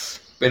demás.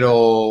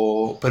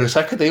 Pero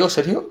 ¿sabes qué te digo,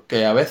 Sergio?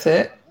 Que a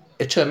veces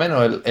echo de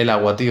menos el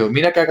agua, tío.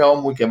 Mira que he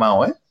acabado muy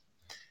quemado, ¿eh?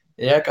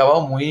 He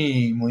acabado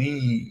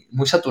muy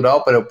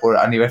saturado, pero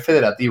a nivel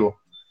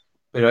federativo.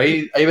 Pero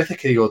hay veces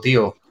que digo,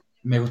 tío,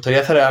 me gustaría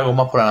hacer algo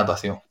más por la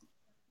natación.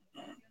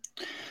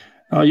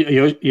 No,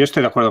 yo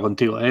estoy de acuerdo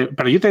contigo, ¿eh?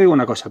 Pero yo te digo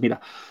una cosa, mira,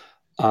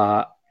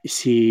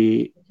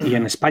 y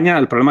en España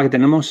el problema que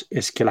tenemos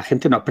es que la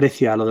gente no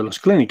aprecia lo de los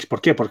clinics.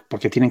 ¿Por qué?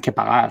 Porque tienen que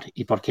pagar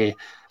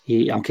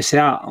y aunque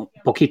sea un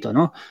poquito,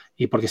 ¿no?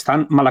 Y porque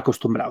están mal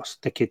acostumbrados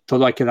de que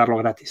todo hay que darlo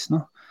gratis,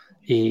 ¿no?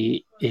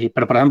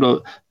 Pero, por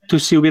ejemplo, tú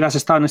si hubieras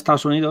estado en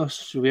Estados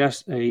Unidos, si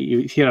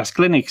hicieras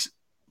clinics,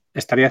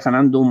 estarías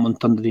ganando un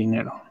montón de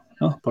dinero,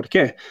 ¿no? ¿Por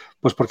qué?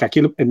 Pues porque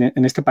aquí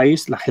en este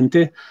país la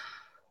gente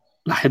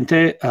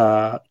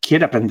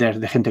quiere aprender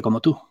de gente como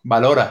tú.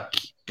 Valora,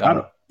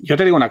 claro. Claro, yo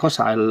te digo una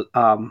cosa,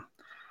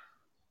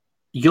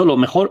 yo lo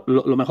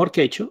mejor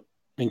que he hecho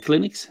en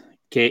clinics,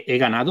 que he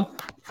ganado,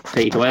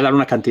 y te voy a dar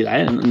una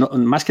cantidad,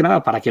 más que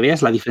nada para que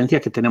veas la diferencia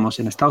que tenemos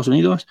en Estados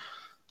Unidos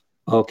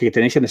o que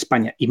tenéis en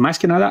España. Y más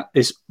que nada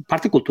es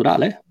parte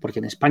cultural, porque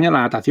en España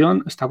la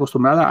natación está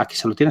acostumbrada a que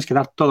se lo tienes que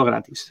dar todo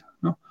gratis,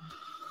 ¿no?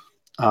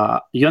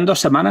 Yo en 2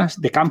 semanas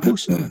de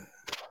campus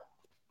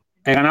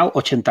he ganado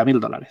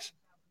 $80,000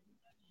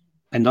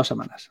 en 2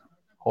 semanas.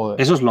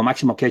 Joder. Eso es lo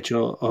máximo que he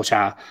hecho, o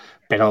sea,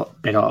 pero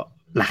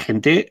la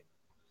gente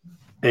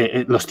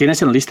los tienes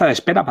en lista de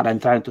espera para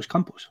entrar en tus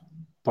campus.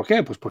 ¿Por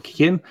qué? Pues porque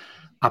quieren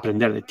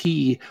aprender de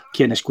ti,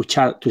 quieren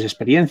escuchar tus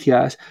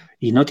experiencias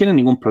y no tienen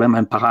ningún problema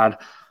en pagar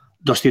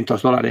 $200,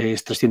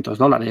 $300,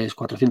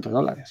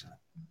 $400,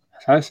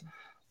 ¿sabes?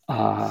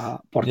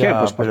 ¿Por qué?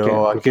 Pues Ya,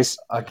 pero porque es,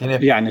 aquí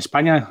ya en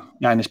España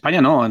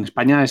no, en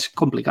España es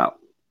complicado.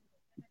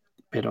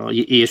 Pero,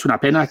 y es una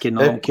pena que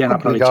no es quieran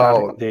aprovechar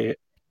complicado. de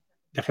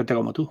gente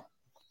como tú.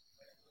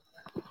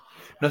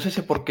 No sé si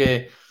es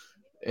porque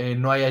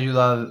no hay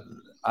ayuda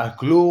al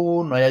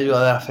club, no hay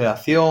ayuda de la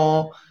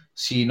federación,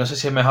 si no sé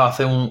si es mejor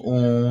hacer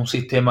un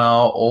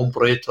sistema o un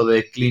proyecto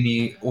de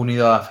clinic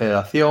unido a la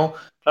federación.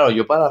 Claro,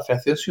 yo para la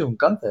federación soy un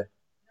cáncer,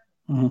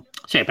 Ujú.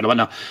 Sí, pero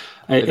bueno,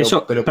 pero,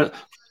 eso. Pero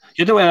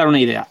yo te voy a dar una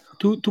idea.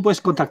 Tú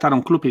puedes contactar a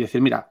un club y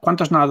decir, mira,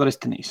 ¿cuántos nadadores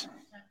tenéis?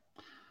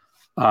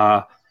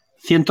 a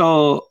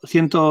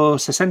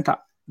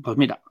 160. Pues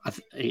mira,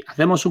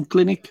 hacemos un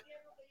clinic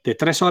de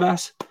 3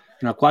 horas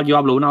en el cual yo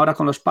hablo 1 hora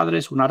con los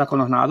padres, 1 hora con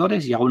los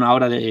nadadores y hago 1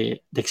 hora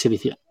de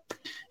exhibición.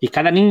 Y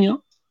cada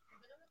niño,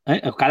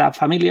 cada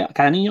familia,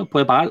 cada niño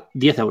puede pagar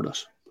 10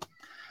 euros.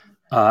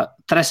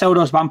 3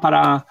 euros van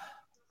para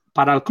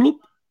el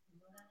club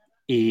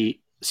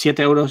y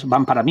 7 euros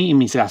van para mí y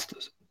mis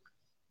gastos.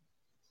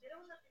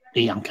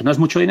 Y aunque no es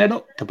mucho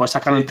dinero, te puedes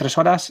sacar en sí, 3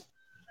 horas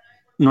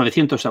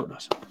 900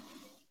 euros.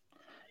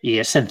 Y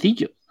es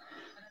sencillo,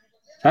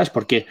 ¿sabes?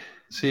 Porque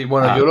sí,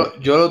 bueno, uh,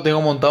 yo lo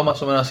tengo montado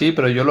más o menos así,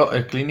 pero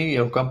el clinic y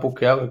el campus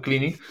que hago, el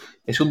clinic,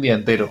 es un día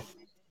entero.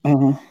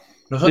 uh,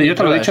 No son yo 10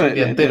 te lo he horas, es dicho un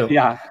día entero.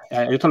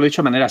 yo te lo he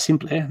dicho de manera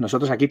simple, ¿eh?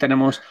 Nosotros aquí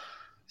tenemos,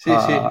 Sí,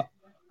 sí. uh,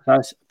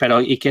 ¿sabes?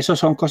 Pero y que eso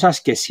son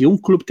cosas que si un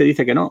club te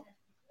dice que no,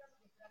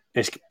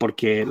 es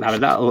porque la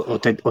verdad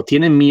o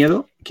tienen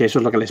miedo, que eso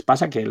es lo que les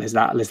pasa, que les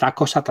da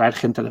cosa traer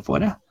gente de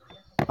fuera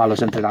a los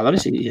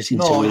entrenadores y es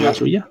No, inseguridad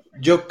suya.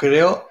 yo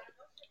creo,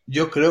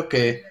 yo creo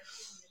que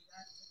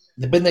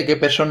depende de qué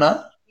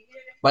persona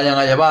vayan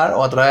a llevar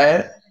o a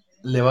traer,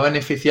 le va a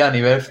beneficiar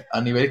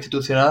a nivel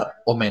institucional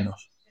o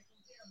menos.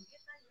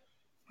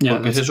 Ya,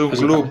 Porque si es un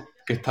eso también. club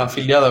que está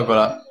afiliado con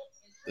la...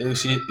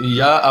 y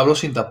ya hablo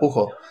sin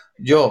tapujos.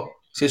 Yo,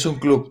 si es un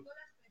club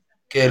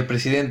que el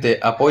presidente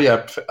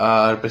apoya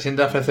al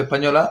presidente de la Federación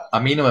Española, a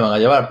mí no me van a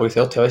llevar, porque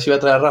dice, hostia, a ver si voy a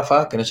traer a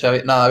Rafa, que no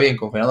se nada bien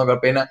con Fernando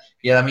Carpena,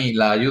 y ahora a mí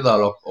la ayuda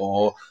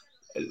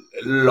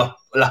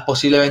las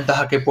posibles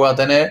ventajas que pueda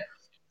tener,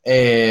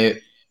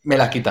 me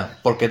las quitan,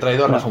 porque he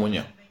traído a Rafa Ya.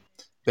 Muñoz.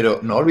 Pero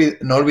no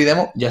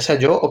olvidemos, ya sea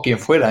yo o quien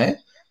fuera, ¿eh?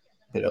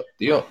 Pero,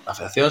 tío, la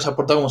federación se ha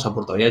portado como se ha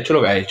portado y ha hecho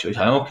lo que ha hecho. Y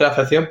sabemos que la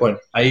federación, pues,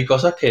 hay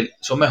cosas que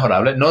son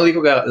mejorables. No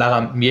digo que la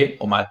hagan bien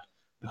o mal,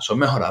 pero son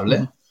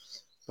mejorables. Ujú.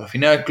 Pero al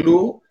final el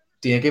club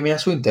tiene que mirar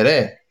su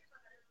interés. No,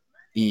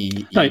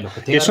 Y y los que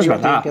estén eso es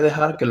arriba tienen verdad. que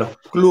dejar que Ujú.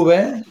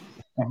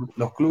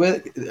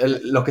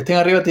 los que estén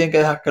arriba tienen que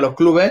dejar que los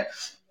clubes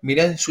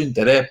miren su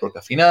interés, porque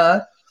al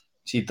final,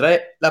 si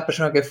trae la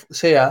persona que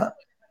sea,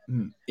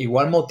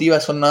 igual motiva a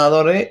esos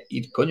nadadores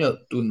y, coño,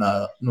 tu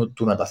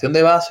natación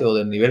de base o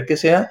del nivel que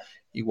sea,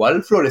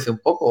 igual florece un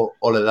poco,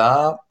 o le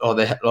da,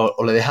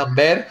 o le dejan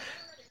ver,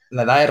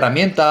 le da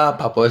herramientas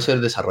para poderse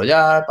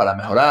desarrollar, para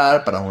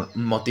mejorar, para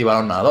motivar a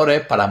los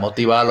nadadores, para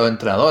motivar a los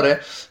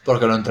entrenadores,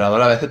 porque los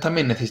entrenadores a veces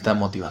también necesitan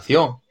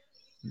motivación.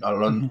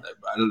 Ujú.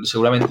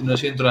 Seguramente no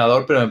soy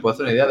entrenador, pero me puedo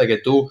hacer una idea de que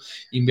tú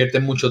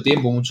inviertes mucho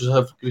tiempo, mucho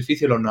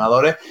sacrificio en los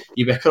nadadores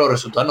y ves que los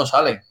resultados no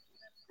salen.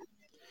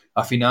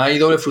 Al final hay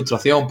doble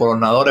frustración por los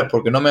nadadores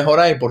porque no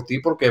mejoran y por ti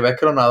porque ves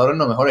que los nadadores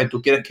no mejoran y tú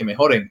quieres que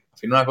mejoren. Al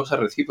final una cosa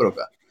es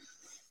recíproca.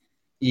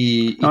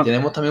 Y No,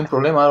 tenemos también un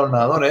problema los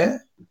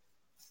nadadores,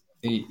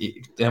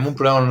 y tenemos un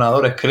problema los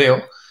nadadores,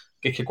 creo,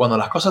 que es que cuando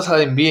las cosas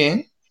salen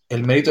bien,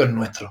 el mérito es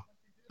nuestro.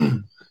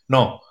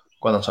 No,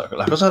 cuando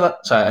las cosas,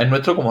 o sea, es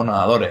nuestro como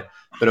nadadores,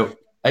 pero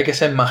hay que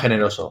ser más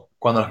generoso.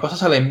 Cuando las cosas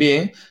salen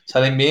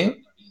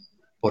bien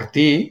por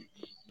ti,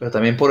 pero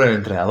también por el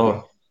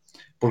entrenador.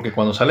 Porque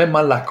cuando salen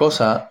mal las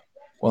cosas,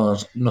 cuando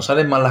nos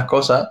salen mal las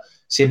cosas,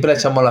 siempre le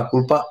echamos la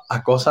culpa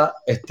a cosas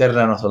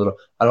externas a nosotros,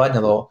 al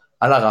bañador,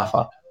 a la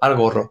gafa, al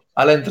gorro,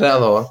 al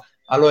entrenador,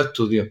 a los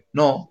estudios.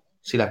 No,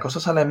 si las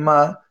cosas salen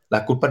mal,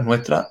 la culpa es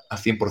nuestra al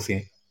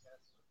 100%.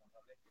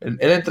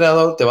 El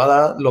entrenador te va a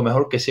dar lo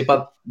mejor que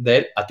sepa de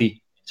él a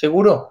ti.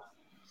 ¿Seguro?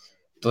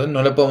 Entonces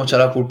no le podemos echar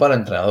la culpa al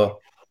entrenador.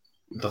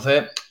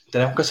 Entonces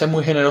tenemos que ser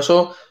muy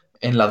generosos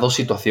en las dos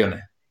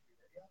situaciones.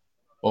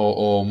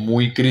 O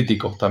muy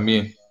críticos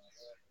también.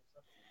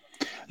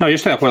 no, yo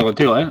estoy de acuerdo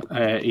contigo, ¿eh?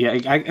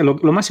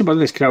 Lo más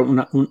importante es crear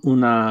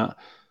una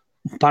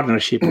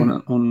partnership,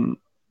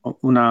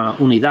 una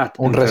unidad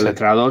Un entre el reset.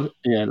 entrenador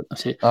y el.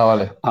 Sí. Ah,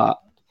 vale.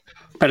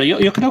 Pero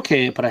yo creo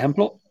que, por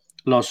ejemplo,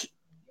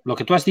 lo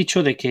que tú has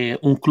dicho de que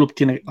un club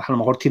a lo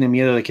mejor tiene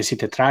miedo de que si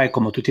te trae,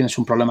 como tú tienes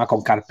un problema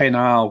con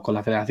Carpena o con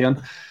la federación,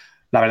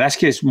 la verdad es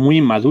que es muy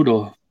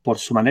inmaduro por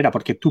su manera,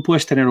 porque tú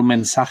puedes tener un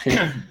mensaje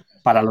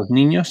para los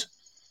niños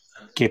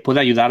que puede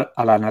ayudar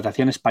a la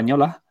natación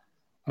española,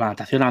 a la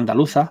natación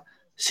andaluza,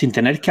 sin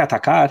tener que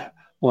atacar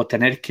o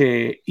tener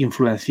que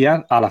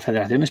influenciar a la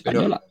Federación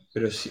Española.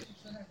 Pero sí.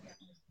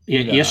 Y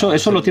Mira, eso lo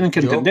José, tienen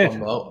que yo entender.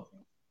 cuando hago,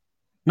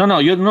 No,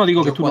 no, yo no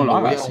digo que yo tú no lo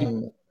cuando voy a hagas.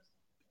 un.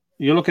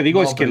 Yo lo que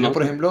digo es No, que pero yo,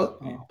 por ejemplo,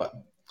 para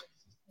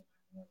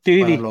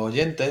Di. los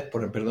oyentes,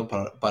 perdón,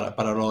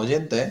 para los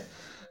oyentes,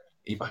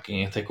 y para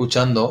quien esté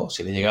escuchando,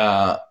 si le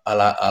llega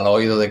al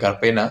oído de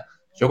Carpena,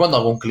 yo cuando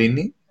hago un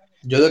cleaning,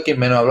 Yo de quien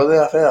menos hablo de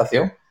la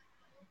federación.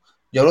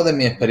 Yo hablo de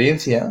mi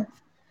experiencia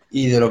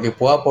y de lo que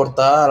puedo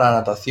aportar a la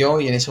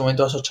natación y en ese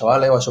momento a esos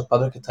chavales o a esos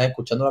padres que están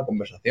escuchando la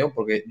conversación.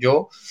 Porque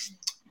yo,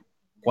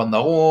 cuando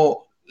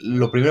hago,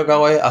 lo primero que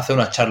hago es hacer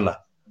una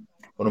charla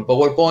con un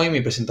PowerPoint,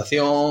 mi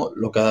presentación,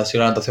 lo que ha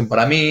sido la natación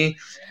para mí,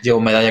 llevo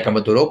medalla a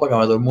Campeonato de Europa,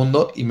 Campeonato del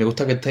Mundo, y me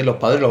gusta que estén los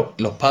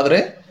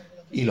padres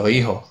y los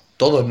hijos,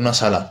 todos en una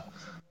sala.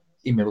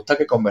 Y me gusta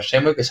que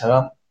conversemos y que se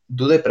hagan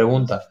dudas y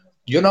preguntas.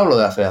 Yo no hablo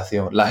de la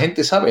federación, la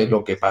gente sabe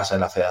lo que pasa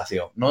en la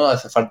federación, no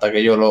hace falta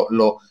que yo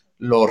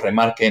lo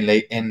remarque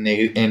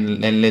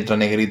en letra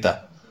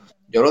negrita.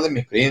 Yo hablo de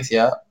mi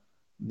experiencia,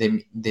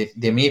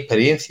 de mi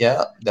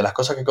experiencia, de las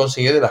cosas que he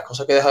conseguido y de las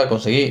cosas que he dejado de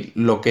conseguir.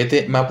 Lo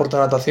que me ha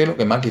aportado la natación y lo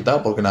que me ha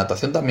quitado, porque la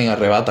natación también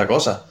arrebata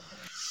cosas.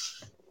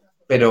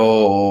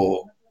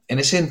 Pero en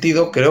ese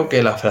sentido creo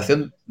que la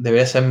federación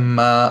debería ser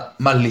más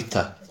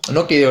lista.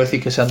 No quiero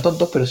decir que sean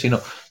tontos, pero sino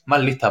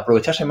más lista,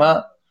 aprovecharse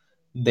más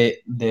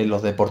de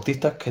los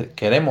deportistas que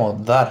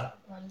queremos dar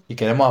y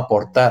queremos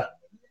aportar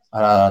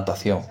a la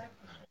natación.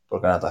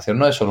 Porque la natación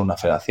no es solo una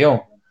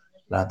federación,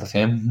 la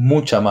natación es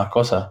muchas más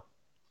cosas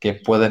que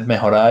puedes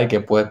mejorar y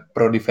que puedes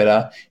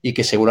proliferar y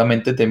que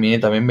seguramente termine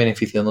también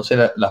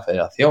beneficiándose la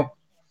federación,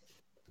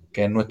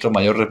 que es nuestro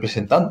mayor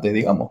representante,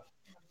 digamos.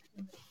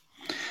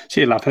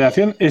 Sí, la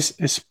federación es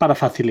para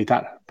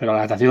facilitar, pero la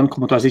natación,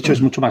 como tú has dicho,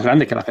 es mucho más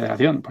grande que la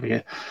federación,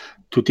 porque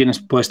tú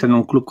puedes tener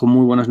un club con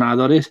muy buenos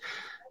nadadores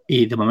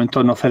y de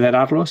momento no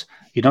federarlos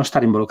y no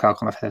estar involucrado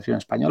con la Federación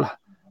Española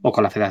o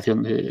con la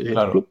federación del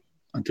Claro. club.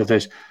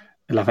 Entonces,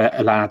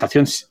 la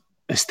natación,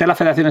 esté la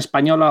Federación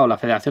Española o la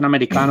Federación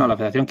Americana o la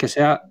federación que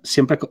sea,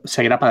 siempre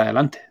seguirá para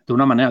adelante, de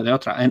una manera o de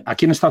otra.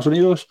 Aquí en Estados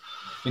Unidos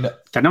Mira,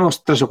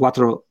 tenemos 3 o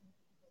 4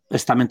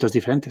 estamentos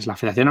diferentes. La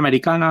Federación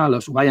Americana,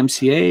 los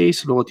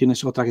YMCAs, luego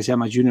tienes otra que se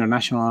llama Junior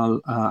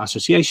National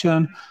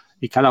Association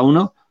y cada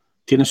uno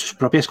tiene sus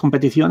propias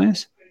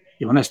competiciones.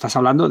 Y bueno, estás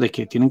hablando de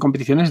que tienen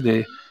competiciones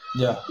de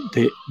ya.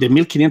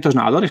 1.500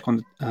 nadadores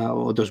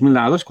o 2.000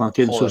 nadadores cuando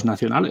tienen Joder. sus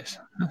nacionales.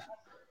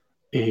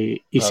 Y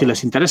Claro. si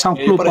les interesa a un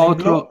Mira, yo, club por o a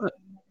ejemplo, otro...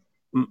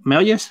 ¿Me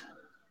oyes?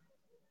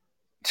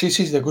 sí,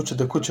 te escucho,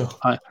 te escucho.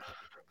 A ver,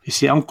 y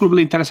si a un club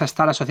le interesa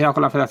estar asociado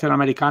con la Federación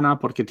Americana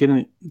porque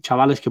tienen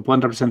chavales que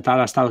pueden representar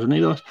a Estados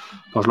Unidos,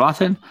 pues lo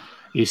hacen.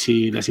 Y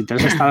si les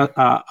interesa estar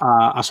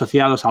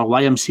asociados al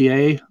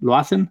YMCA, lo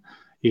hacen.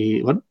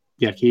 Y bueno,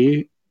 y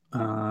aquí,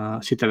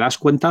 si te das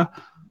cuenta,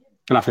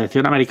 la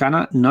Federación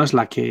Americana no es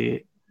la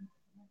que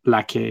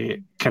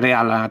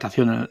crea la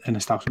natación en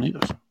Estados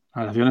Unidos.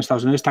 La natación en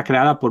Estados Unidos está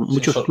creada por Sí,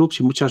 muchos clubes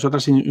y muchas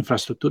otras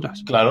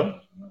infraestructuras.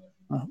 claro.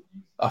 Ah,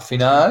 Al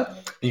final,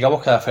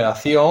 digamos que la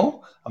federación,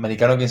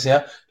 americano que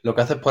sea, lo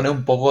que hace es poner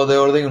un poco de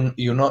orden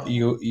y unos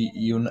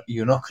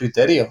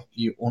criterios,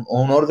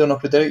 un orden, unos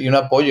criterios y un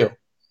apoyo.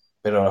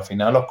 Pero al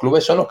final los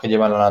clubes son los que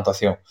llevan la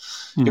natación.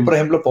 Yo, por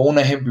ejemplo, pongo un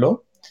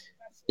ejemplo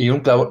y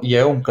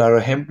es un claro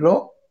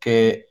ejemplo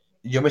que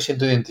yo me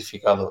siento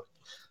identificado.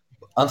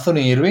 Anthony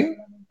Irving,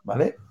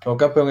 ¿vale? Quedó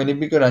campeón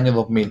olímpico en el año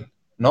 2000,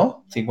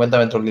 ¿no? 50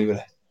 metros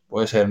libres.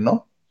 Puede ser,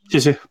 ¿no? sí,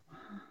 sí.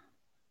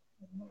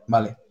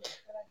 Vale.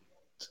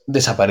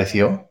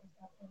 Desapareció.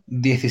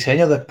 16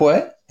 años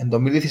después, en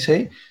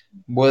 2016,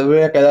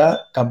 vuelve a quedar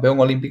campeón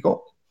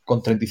olímpico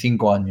con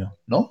 35 años,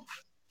 ¿no?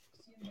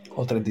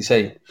 O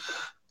 36.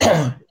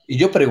 Y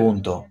yo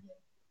pregunto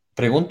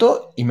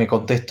y me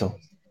contesto.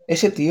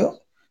 Ese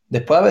tío,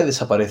 después de haber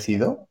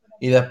desaparecido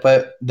y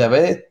después de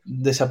haber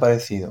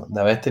desaparecido,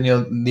 de haber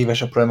tenido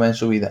diversos problemas en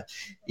su vida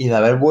y de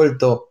haber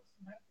vuelto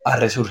a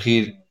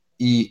resurgir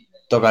y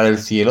tocar el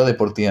cielo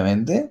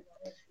deportivamente,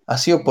 ha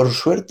sido por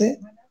suerte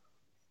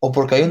o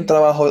porque hay un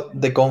trabajo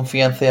de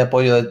confianza y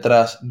apoyo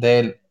detrás de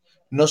él,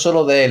 no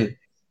solo de él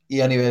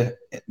y a nivel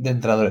de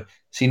entrenadores,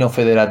 sino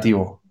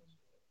federativo.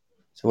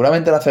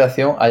 Seguramente la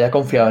federación haya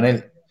confiado en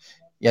él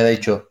y ha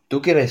dicho, ¿tú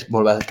quieres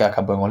volver a quedar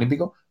campeón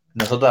olímpico?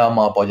 Nosotros te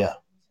vamos a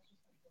apoyar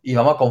y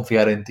vamos a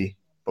confiar en ti.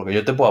 Porque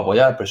yo te puedo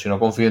apoyar, pero si no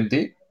confío en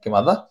ti, ¿qué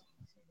más da?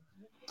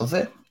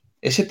 Entonces,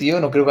 ese tío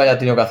no creo que haya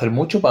tenido que hacer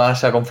mucho para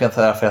ganarse la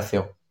confianza de la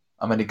federación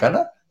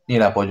americana ni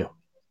el apoyo.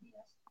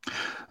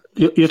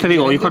 Yo te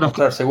digo,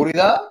 mostrar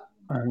seguridad.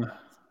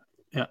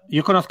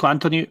 Yo conozco a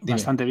Anthony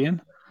bastante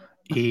bien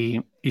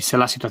y sé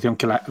la situación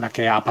la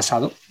que ha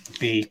pasado.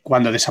 Y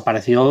cuando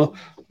desapareció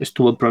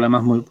estuvo en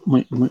problemas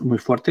muy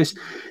fuertes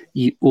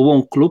y hubo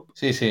un club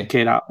que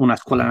era una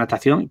escuela de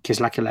natación que es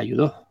la que le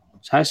ayudó,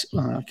 ¿sabes?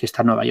 Que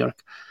está en Nueva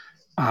York.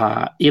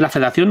 Y la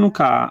federación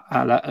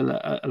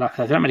la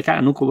federación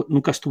americana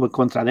nunca estuvo en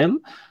contra de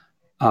él.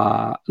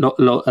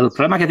 El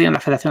problema que tiene la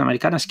federación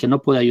americana es que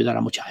no puede ayudar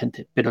a mucha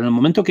gente, pero en el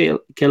momento que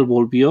él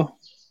volvió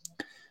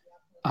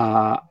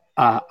a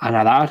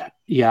nadar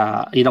y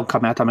a ir a un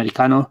campeonato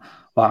americano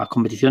o a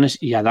competiciones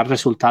y a dar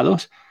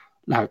resultados,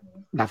 la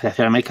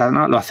Federación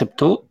Americana lo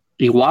aceptó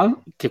igual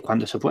que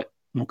cuando se fue.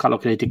 Nunca lo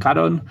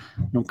criticaron,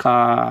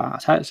 nunca,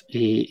 ¿sabes?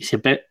 Y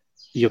siempre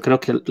yo creo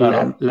que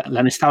Claro. le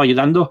han estado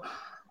ayudando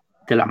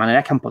de la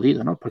manera que han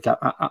podido, ¿no? Porque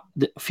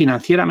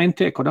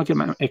financieramente,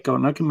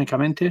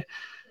 económicamente,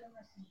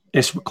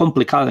 es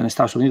complicado en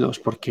Estados Unidos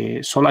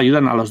porque solo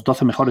ayudan a los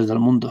 12 mejores del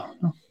mundo,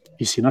 ¿no?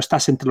 Y si no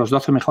estás entre los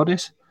 12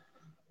 mejores,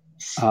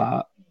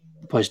 uh,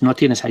 pues no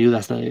tienes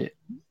ayudas de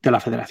la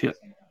federación.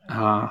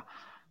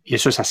 Y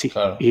eso es así.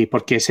 Claro. Y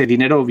porque ese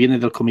dinero viene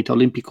del Comité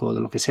Olímpico o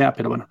de lo que sea,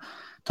 pero bueno.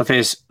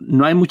 Entonces,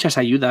 no hay muchas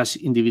ayudas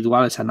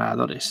individuales a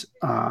nadadores,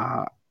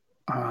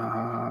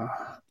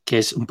 que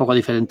es un poco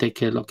diferente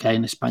que lo que hay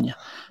en España.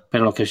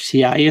 Pero lo que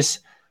sí hay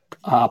es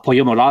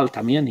apoyo moral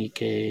también y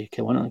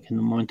bueno, que en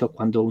un momento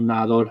cuando un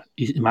nadador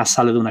y más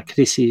sale de una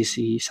crisis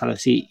y sale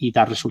así y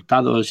da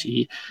resultados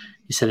y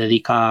se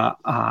dedica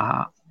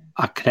a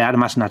crear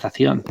más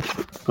natación,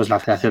 pues la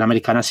Federación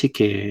Americana sí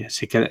que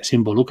se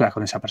involucra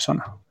con esa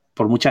persona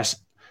por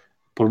muchas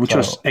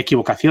Claro.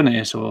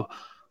 equivocaciones o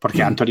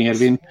porque Anthony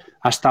Irving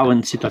ha estado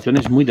en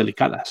situaciones muy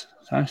delicadas,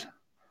 ¿sabes?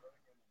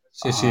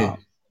 Sí, sí,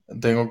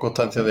 tengo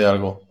constancia de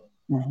algo.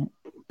 Estuve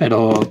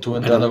Pero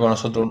entrando con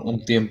nosotros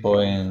un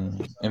tiempo en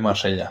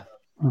Marsella.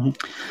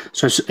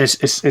 eso es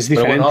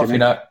Pero bueno, diferente, al ¿no?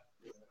 final,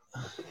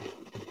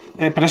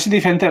 Pero es ha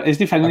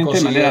diferente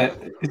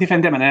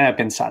conseguido. manera de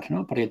pensar,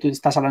 ¿no? Porque tú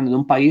estás hablando de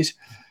un país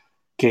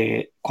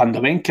que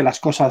cuando ven que las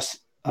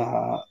cosas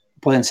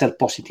pueden ser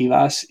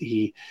positivas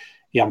y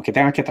aunque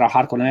tengan que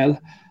trabajar con él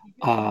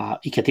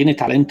y que tiene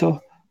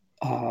talento,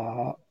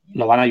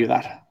 lo van a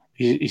ayudar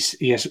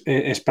y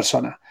es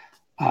persona.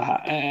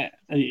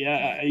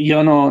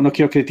 Yo no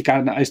quiero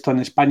criticar esto en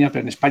España,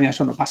 pero en España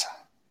eso no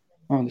pasa,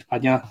 ¿no? En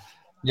España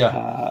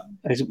Ya.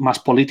 es más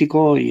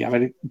político y a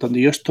ver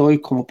dónde yo estoy,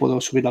 cómo puedo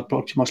subir al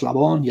próximo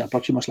eslabón y al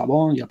próximo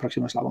eslabón y al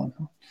próximo eslabón,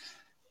 ¿no?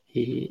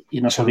 Y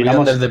nos Se olvidan del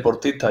olvidamos,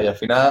 deportista y al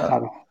final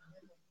claro.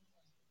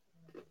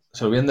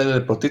 se olvidan del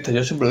deportista.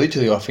 Yo siempre lo he dicho,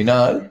 digo, al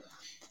final,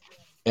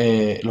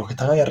 los que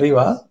están ahí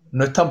arriba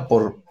no están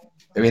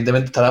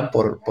evidentemente estarán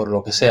por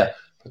lo que sea,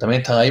 pero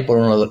también están ahí por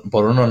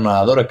unos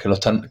nadadores que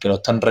lo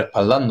están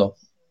respaldando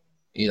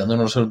y dando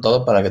unos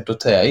resultados para que tú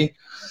estés ahí.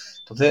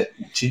 Entonces,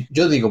 si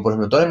yo digo, por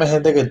ejemplo, tú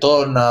imagínate que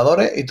todos los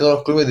nadadores y todos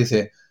los clubes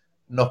dicen,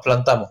 nos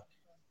plantamos.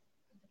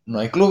 No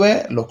hay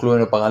clubes, los clubes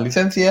no pagan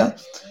licencia,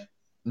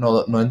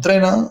 no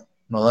entrenan,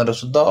 no dan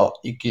resultados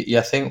y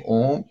hacen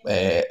un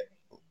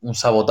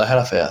sabotaje a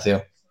la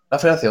federación. La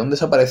federación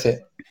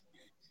desaparece.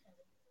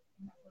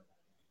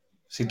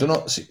 Si tú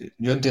no,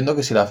 yo entiendo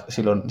que si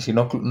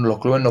los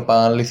clubes no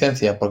pagan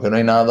licencias porque no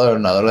hay nadadores,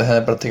 los nadadores dejan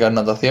de practicar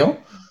natación,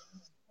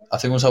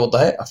 hacen un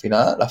sabotaje, al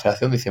final la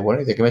federación dice,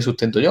 bueno, ¿y de qué me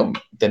sustento yo?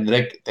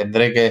 Tendré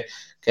que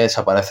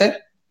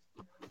desaparecer.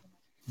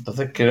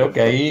 Entonces creo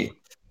que ahí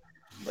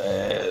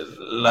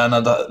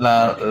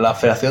la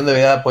federación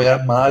debería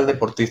apoyar más al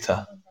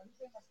deportista.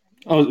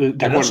 Oh, de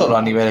Pero no acuerdo. solo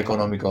a nivel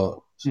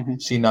económico, Uh-huh.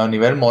 sino a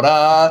nivel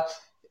moral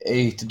e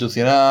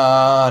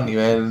institucional, a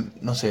nivel,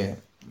 no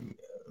sé.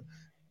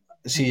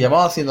 Si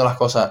llevamos haciendo las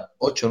cosas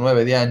 8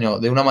 9 10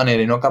 años de una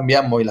manera y no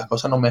cambiamos y las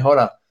cosas no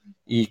mejoran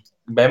y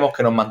vemos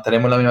que nos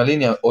mantenemos en la misma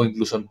línea o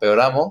incluso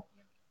empeoramos,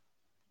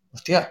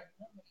 hostia,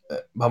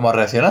 vamos a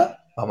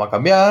reaccionar, vamos a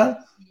cambiar,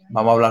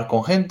 vamos a hablar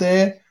con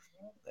gente,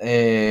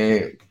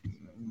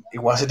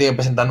 igual se tiene que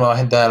presentar nueva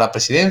gente a la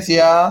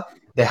presidencia,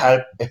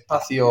 dejar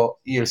espacio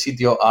y el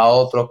sitio a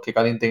otros que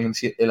calienten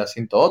el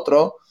asiento a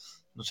otros,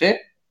 no sé,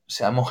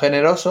 seamos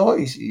generosos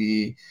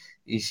y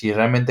si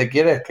realmente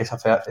quieres que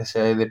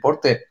ese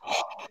deporte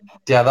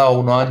te ha dado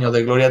unos años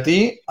de gloria a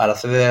ti, ahora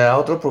cede a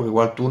otros porque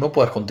igual tú no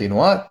puedes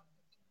continuar.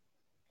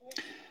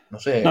 No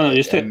sé, No,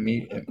 yo estoy,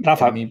 en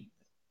Rafa, mi...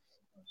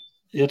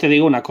 yo te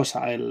digo una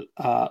cosa,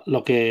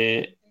 lo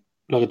que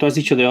tú has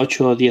dicho de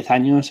 8 o 10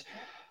 años,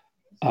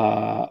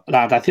 la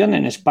natación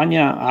en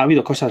España ha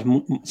habido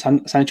se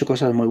han hecho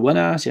cosas muy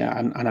buenas,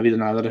 han habido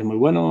nadadores muy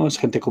buenos,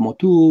 gente como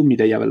tú,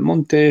 Mireia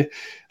Belmonte,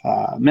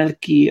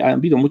 Melqui, ha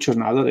habido muchos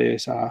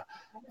nadadores, a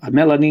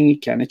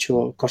Melanie, que han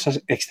hecho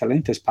cosas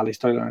excelentes para la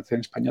historia de la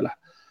natación española.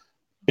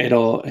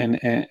 Pero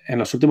en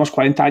los últimos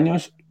 40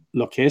 años,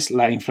 lo que es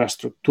la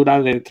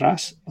infraestructura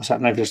detrás, o sea,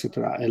 la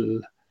infraestructura,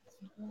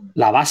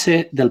 la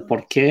base del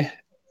por qué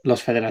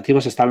los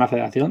federativos están en la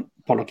federación,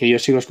 por lo que yo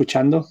sigo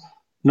escuchando,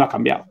 no ha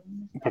cambiado.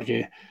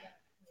 Porque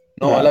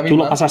No, es la tú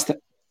misma.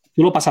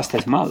 tú lo pasaste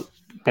mal,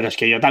 pero es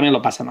que yo también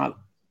lo pasé mal.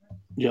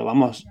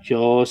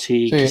 Yo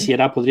si Sí.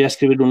 quisiera podría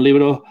escribir un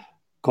libro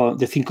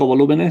de 5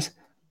 volúmenes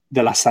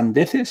de las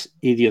sandeces,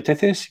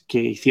 idioteces que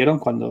hicieron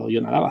cuando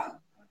yo nadaba.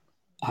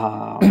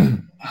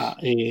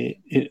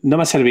 No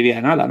me serviría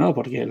de nada, ¿no?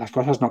 Porque las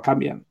cosas no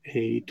cambian.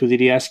 Y tú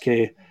dirías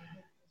que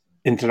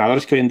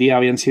entrenadores que hoy en día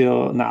habían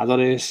sido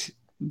nadadores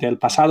del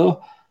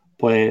pasado,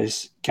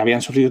 pues que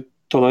habían sufrido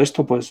todo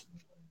esto, pues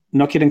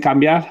no quieren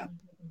cambiar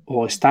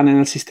o están en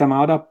el sistema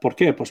ahora. ¿Por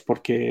qué? Pues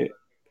porque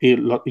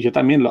yo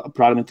también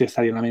probablemente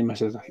estaría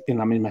en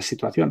la misma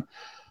situación.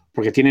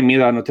 Porque tienen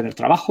miedo a no tener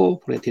trabajo,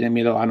 porque tienen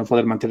miedo a no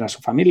poder mantener a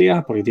su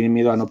familia, porque tienen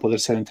miedo a no poder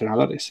ser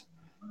entrenadores.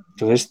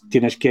 Entonces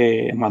tienes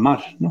que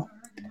mamar, ¿no?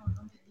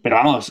 Pero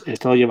vamos,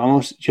 esto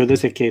llevamos, yo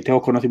desde que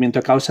tengo conocimiento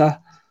de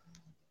causa,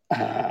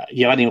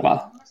 llevan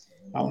igual,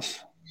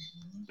 vamos,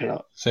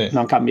 pero Sí.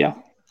 no han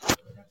cambiado.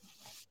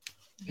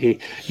 Y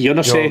yo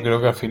no Yo sé, creo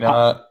que al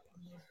final...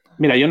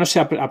 mira, yo no sé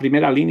a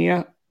primera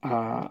línea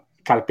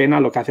Carpena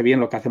lo que hace bien,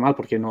 lo que hace mal,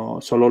 porque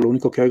no solo lo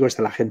único que oigo es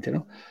de la gente,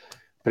 ¿no?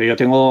 Pero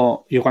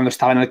yo cuando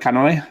estaba en el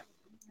canoe,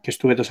 que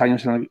estuve 2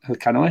 años en el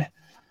canoe,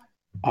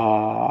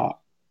 uh,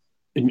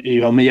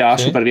 yo me llevaba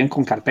Sí. súper bien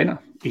con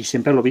Carpena y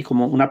siempre lo vi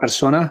como una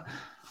persona,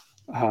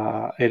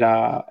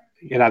 era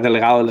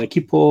delegado del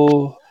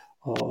equipo,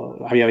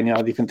 había venido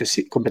a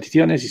diferentes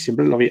competiciones y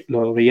siempre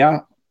lo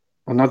veía,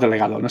 no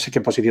delegado, no sé qué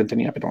posición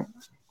tenía, pero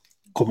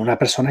como una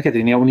persona que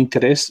tenía un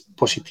interés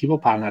positivo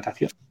para la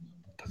natación.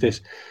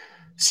 Entonces,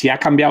 si ha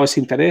cambiado ese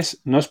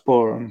interés, no es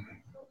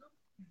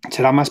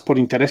será más por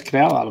interés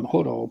creado a lo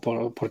mejor, o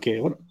porque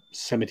bueno,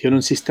 se metió en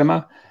un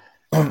sistema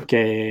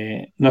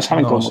que no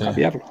saben No lo cómo sé.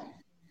 cambiarlo.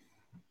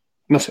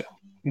 No sé.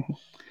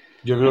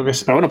 Yo creo que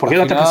Pero bueno, ¿por qué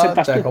al no te final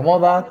presentas te tú?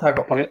 acomodas.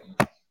 Porque,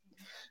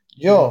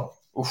 Yo,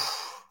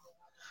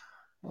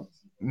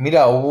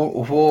 mira,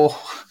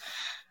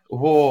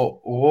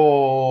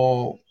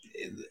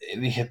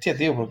 dije, hostia,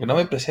 tío, ¿por qué no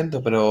me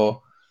presento?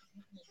 Pero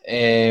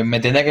me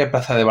tenía que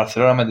pasar de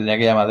Barcelona, me tenía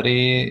que ir a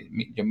Madrid,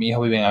 mis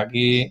hijos viven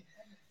aquí,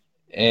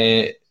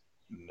 eh,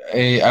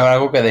 hay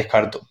algo que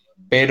descarto.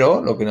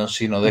 Pero lo que no,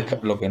 si no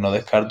lo que no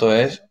descarto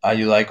es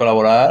ayudar y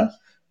colaborar,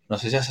 no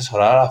sé si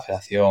asesorar a la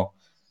federación,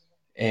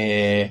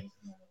 eh,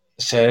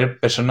 ser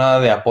persona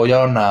de apoyo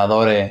a los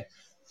nadadores,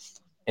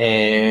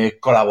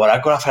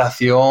 colaborar con la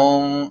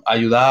federación,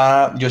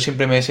 ayudar. Yo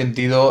siempre he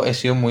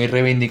sido muy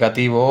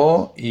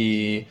reivindicativo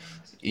y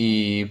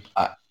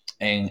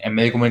en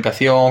medio de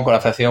comunicación con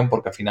la federación,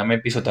 porque al final me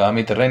pisoteaban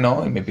mi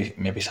terreno y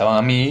me pisaban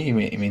a mí y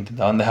me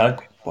intentaban dejar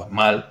pues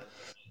mal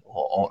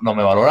o no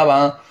me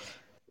valoraban.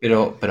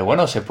 Pero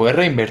bueno, se puede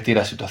reinvertir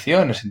la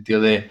situación en el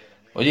sentido de,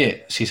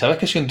 oye, si sabes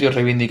que soy un tío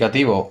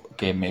reivindicativo,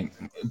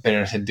 pero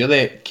en el sentido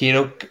de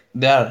quiero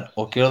dar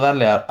o quiero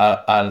darle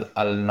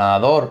al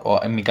nadador,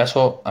 o en mi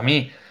caso a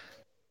mí,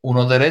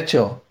 unos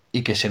derechos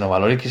y que se nos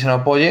valore y que se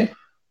nos apoye,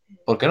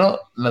 ¿por qué no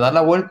le das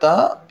la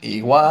vuelta?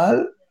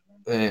 Igual,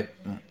 eh,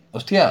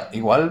 hostia,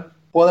 igual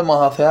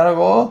podemos hacer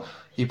algo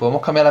y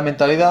podemos cambiar la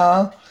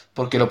mentalidad,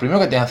 porque lo primero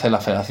que tiene que hacer la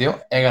federación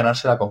es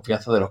ganarse la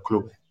confianza de los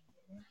clubes.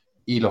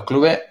 Y los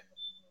clubes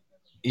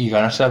y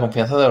ganarse la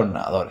confianza de los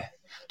nadadores.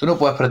 Tú no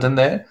puedes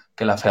pretender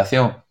que la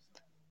federación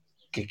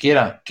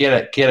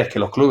quieres que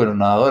los clubes, los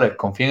nadadores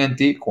confíen en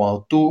ti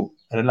cuando tú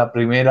eres la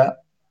primera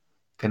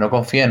que no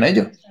confía en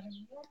ellos.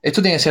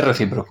 Esto tiene que ser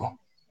recíproco.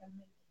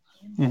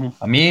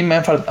 A mí,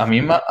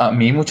 a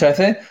mí muchas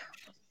veces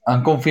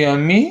han confiado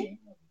en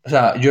mí, o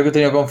sea, yo he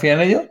tenido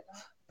confianza en ellos,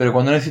 pero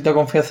cuando necesito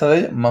confianza de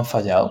ellos me han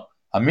fallado.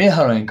 A mí me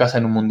dejaron en casa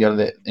en el mundial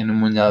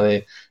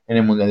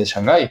de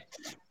Shanghái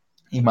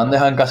y me han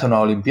dejado en casa en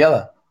una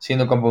Olimpiada,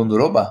 siendo campeón de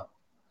Europa.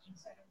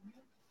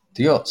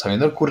 Tío,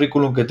 sabiendo el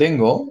currículum que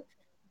tengo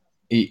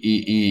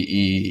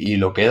y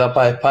lo que da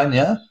para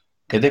España,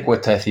 ¿qué te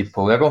cuesta decir?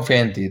 Pues voy a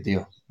confiar en ti,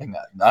 tío. Venga,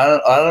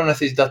 ahora lo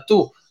necesitas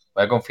tú,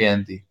 voy a confiar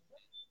en ti.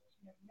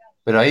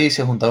 Pero ahí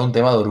se juntaron un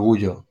tema de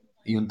orgullo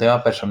y un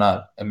tema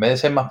personal. En vez de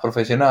ser más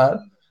profesional,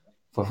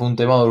 pues fue un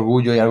tema de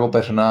orgullo y algo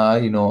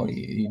personal y no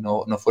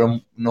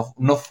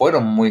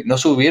no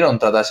subieron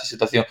tratar esa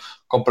situación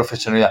con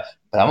profesionalidad.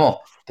 Pero vamos,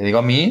 te digo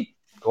a mí,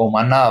 como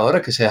más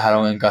nadadores que se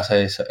dejaron en casa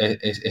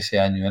ese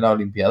año en la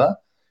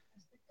Olimpiada.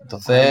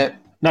 Entonces,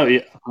 no,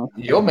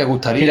 yo me mira,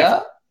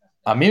 gustaría,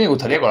 a mí me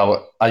gustaría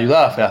colaborar,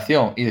 ayudar a la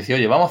federación y decir,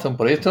 oye, vamos a hacer un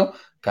proyecto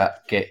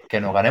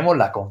que nos ganemos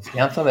la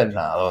confianza del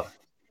nadador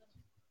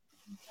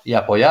y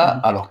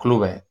apoyar a los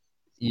clubes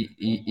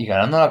y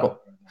ganando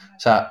o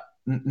sea,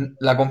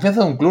 la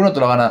confianza de un club no te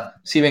lo gana.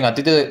 Sí, venga, a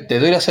ti te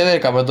doy la sede del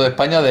Campeonato de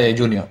España de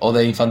Junior o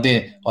de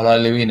Infantil o la de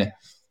Levines.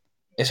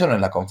 Eso no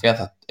es la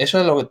confianza. Eso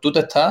es lo que te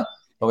está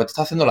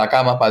haciendo la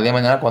cama para el día de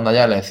mañana cuando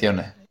haya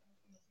elecciones.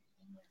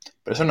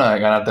 Pero eso no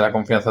es ganarte la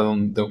confianza de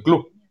un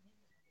club.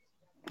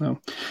 no.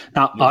 Yo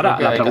creo Ahora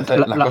que la hay que pregunta,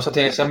 hacer, las cosas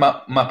tienen que ser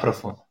más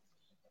profundas.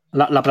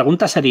 la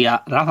pregunta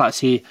sería, Rafa,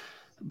 si,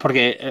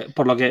 porque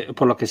por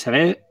lo que se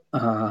ve,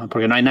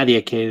 porque no hay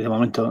nadie que de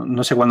momento,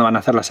 no sé cuándo van a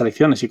hacer las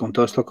elecciones y con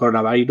todo esto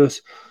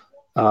coronavirus,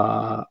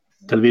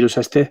 del virus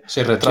este,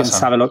 Se quién retrasan.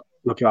 sabe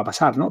lo que va a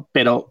pasar, ¿no?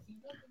 Pero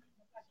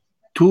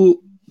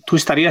tú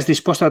estarías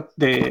dispuesto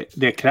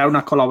de crear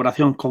una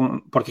colaboración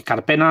porque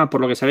Carpena,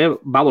 por lo que se ve,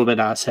 va a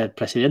volver a ser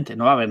presidente,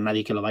 no va a haber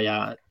nadie que lo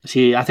vaya.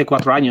 Si hace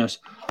 4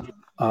 años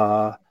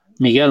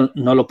Miguel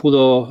no lo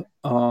pudo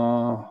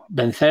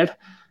vencer,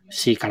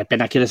 si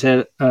Carpena quiere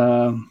ser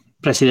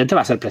presidente,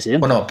 va a ser presidente.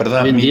 Bueno,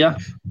 perdona, Hoy en día,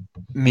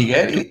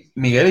 Miguel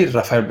y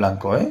Rafael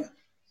Blanco, ¿eh?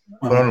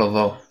 Fueron ajá, los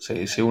dos.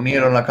 Se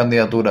unieron la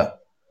candidatura.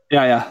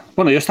 ya, ya.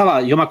 Bueno,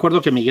 yo me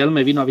acuerdo que Miguel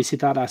me vino a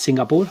visitar a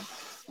Singapur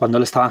cuando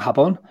él estaba en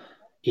Japón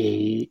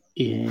y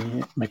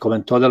me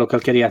comentó de lo que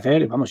él quería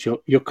hacer. Y vamos,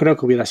 yo creo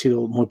que hubiera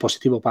sido muy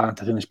positivo para la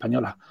natación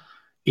española.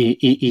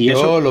 Y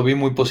eso, Yo lo vi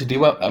muy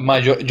positivo.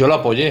 Además, yo lo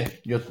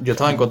apoyé. Yo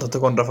estaba en contacto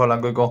con Rafa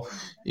Blanco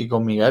y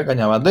con Miguel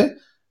Cañabate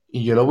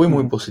y yo lo vi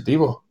muy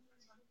positivo.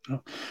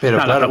 no, Pero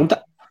la claro,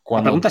 la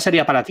cuando... pregunta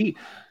sería para ti.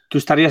 ¿Tú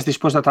estarías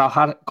dispuesto a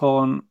trabajar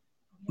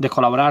de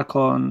colaborar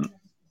con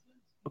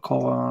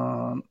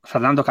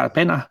Fernando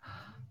Carpena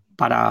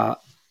para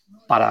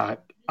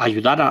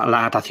ayudar a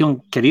la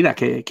natación querida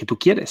que tú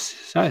quieres,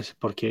 ¿sabes?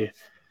 Porque,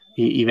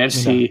 y ver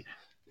Mira, si,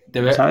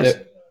 te voy,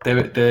 ¿sabes?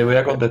 te voy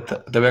a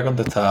contestar, te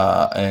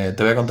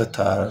voy a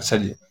contestar,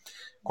 Sergio.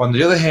 Cuando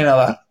yo dejé de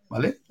nadar,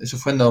 ¿vale? Eso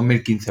fue en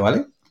 2015,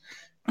 ¿vale?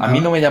 A mí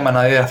no Ajá. me llama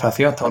nadie de la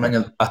federación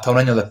hasta un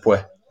año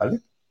después, ¿vale?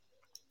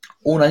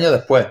 Un año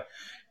después.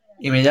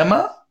 Y me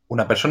llama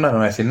una persona, no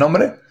voy a decir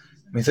nombre,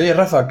 me dice, oye,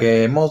 Rafa,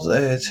 que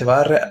se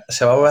va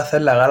a volver a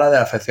hacer la gala de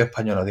la Federación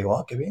Española. Digo,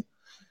 ah, qué bien.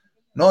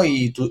 No,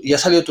 y ha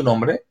salido tu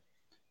nombre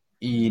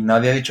y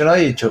nadie ha dicho nada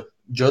y he dicho,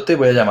 yo te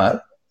voy a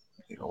llamar.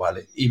 Digo,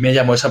 vale. Y me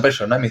llamó esa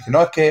persona y me dice,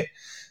 no, es que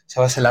se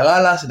va a hacer la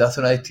gala, se te va a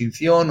hacer una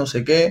distinción, no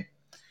sé qué.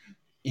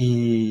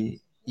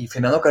 Y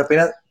Fernando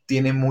Carpena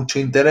tiene mucho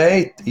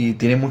interés y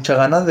tiene muchas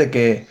ganas de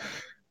que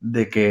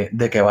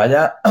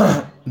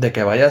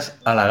vayas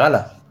a la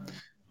gala.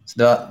 Se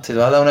te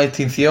va a dar una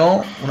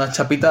distinción, una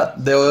chapita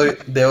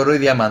de oro y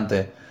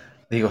diamante.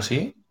 Digo,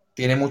 sí,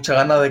 tiene muchas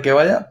ganas de que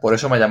vaya, por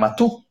eso me llamas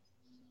tú.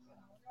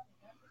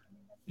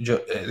 Yo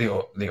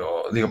digo,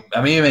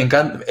 a mí me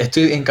encanta,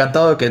 estoy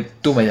encantado de que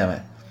tú me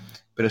llames.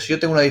 Pero si yo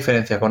tengo una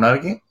diferencia con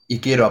alguien y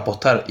quiero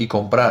apostar y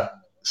comprar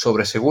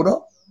sobre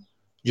seguro,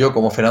 yo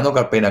como Fernando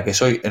Carpena, que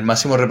soy el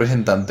máximo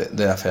representante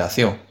de la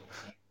federación,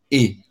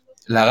 y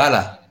la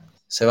gala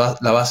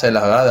la va a ser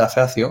la gala de la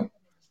federación,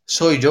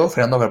 soy yo,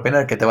 Fernando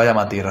Carpena, el que te va a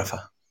llamar a ti,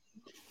 Rafa.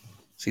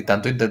 Si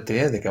tanto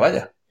intenté de que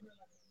vaya.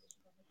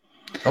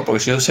 ¿No? Porque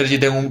si yo, Sergi,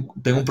 tengo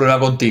un problema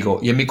contigo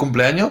y es mi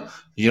cumpleaños,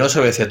 yo no se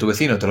lo voy a decir a tu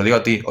vecino, te lo digo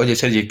a ti. Oye,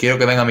 Sergi, quiero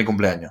que venga a mi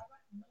cumpleaños.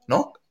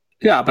 ¿No?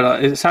 Ya,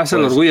 pero ¿sabes el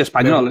Pues orgullo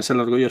español? Es el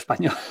orgullo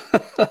español.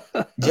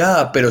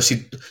 ya, pero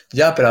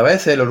a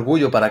veces el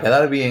orgullo para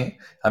quedar bien,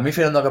 a mí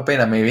Fernando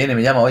Capena me viene y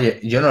me llama, oye,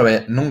 yo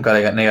nunca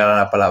le negaré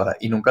la palabra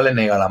y nunca le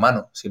nega la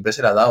mano, siempre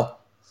se la ha dado.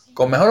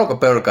 Con mejor o con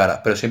peor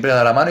cara, pero siempre le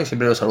da la mano y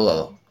siempre lo he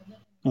saludado.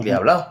 Y le he Ujú.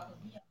 hablado.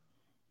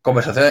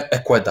 Conversaciones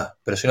escuetas,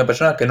 pero soy una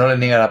persona que no le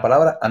niega la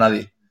palabra a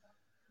nadie.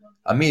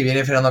 A mí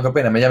viene Fernando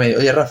Capena, me llama y dice,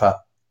 oye,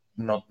 Rafa,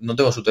 no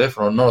tengo su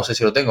teléfono, no lo sé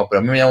si lo tengo, pero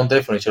a mí me llama un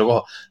teléfono y se lo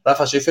cojo.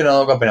 Rafa, soy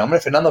Fernando Capena. Hombre,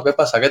 Fernando, ¿qué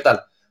pasa? ¿Qué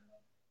tal?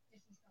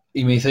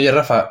 Y me dice, oye,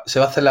 Rafa, se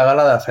va a hacer la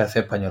gala de la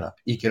Federación Española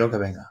y quiero que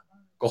venga.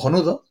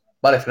 Cojonudo.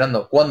 Vale,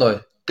 Fernando, ¿cuándo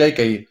es? ¿Qué hay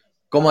que ir?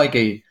 ¿Cómo hay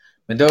que ir?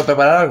 ¿Me tengo que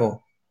preparar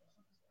algo?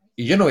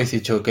 Y yo no hubiese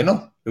dicho que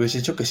no, le hubiese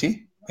dicho que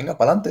sí. Venga,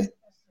 para adelante.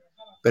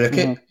 Pero es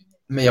Ujú. que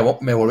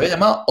me volvió a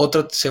llamar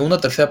otra segunda o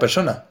tercera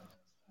persona.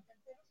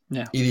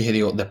 Ya. Y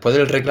digo, después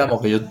del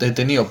reclamo que yo he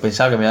tenido,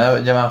 pensaba que me iba a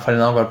llamar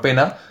Fernando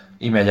Carpena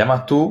y me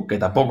llamas tú, que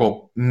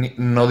tampoco,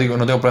 no digo,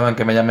 no tengo problema en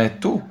que me llames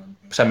tú.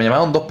 O sea, me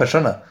llamaron dos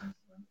personas.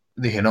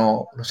 Dije,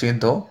 no, lo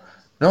siento.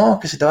 No,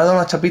 que se te va a dar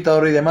una chapita de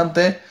oro y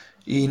diamante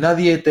y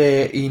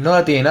no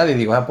la tiene nadie.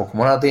 Digo, pues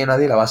como no la tiene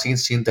nadie, la va a seguir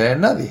sin tener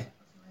nadie.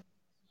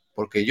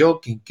 Porque yo,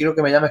 quien quiero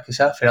que me llame es que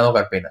sea Fernando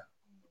Carpena.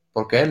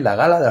 Porque es la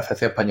gala de la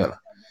Federación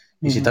Española.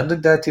 Y si Ujú. tanto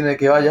interés tiene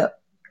que vaya,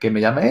 que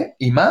me llame él,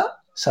 y más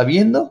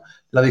sabiendo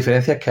las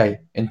diferencias que hay.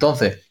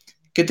 Entonces,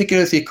 ¿qué te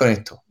quiero decir con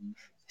esto?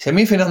 Si a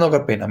mí Fernando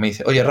Carpena me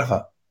dice, oye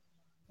Rafa,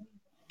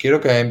 quiero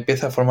que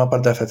empiece a formar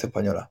parte de la Federación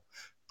Española,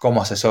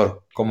 como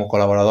asesor, como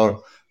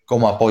colaborador,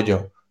 como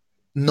apoyo,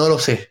 no lo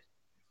sé.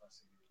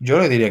 Yo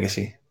le diría que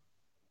sí.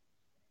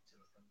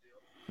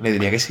 Le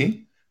diría que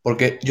sí.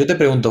 Porque yo te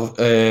pregunto,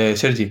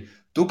 Sergi,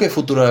 ¿tú qué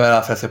futuro le ves a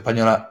la Federación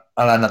Española,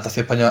 a la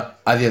natación española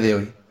a día de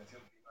hoy?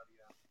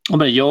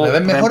 Hombre, ¿Le yo, ves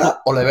por ejemplo,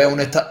 mejora o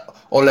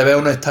le ves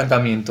un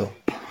estancamiento?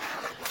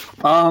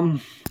 um,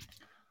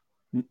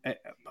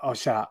 o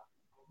sea,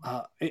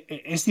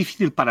 es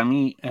difícil para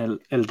mí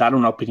el dar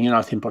una opinión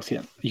al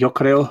 100%. Yo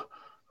creo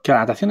que la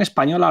natación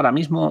española ahora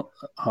mismo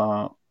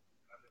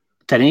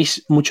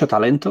tenéis mucho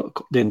talento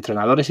de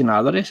entrenadores y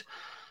nadadores,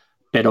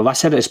 pero va a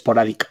ser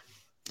esporádica.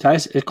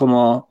 ¿Sabes? Es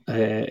como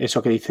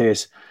eso que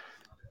dices,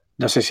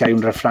 no sé si hay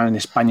un refrán en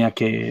España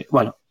que,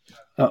 bueno,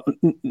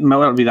 me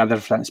voy a olvidar del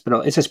refrán,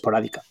 pero es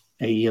esporádica.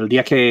 Y el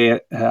día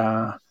que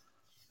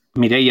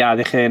Mireia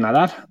deje de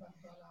nadar,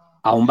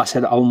 aún va a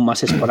ser aún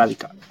más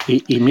esporádica.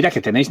 Y mira que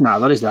tenéis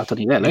nadadores de alto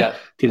nivel, ¿eh? Mira,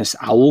 Tienes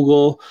a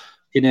Hugo,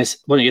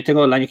 tienes, bueno, yo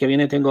tengo el año que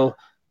viene, tengo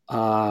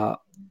a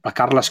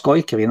Carla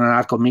Coy, que viene a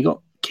nadar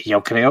conmigo, que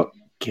yo creo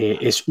que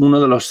es uno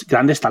de los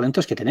grandes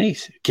talentos que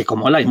tenéis, que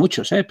como él hay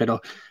muchos, ¿eh?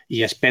 Pero,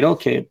 y espero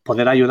que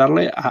poder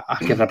ayudarle a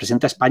que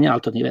represente a España a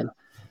alto nivel.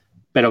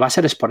 Pero va a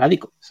ser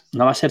esporádico,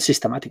 no va a ser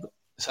sistemático.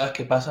 ¿sabes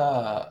qué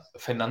pasa,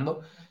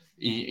 Fernando?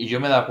 Y yo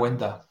me he dado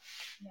cuenta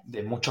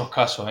de muchos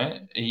casos,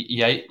 ¿eh?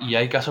 Y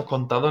hay casos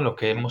contados en los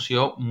que hemos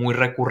sido muy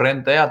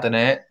recurrentes a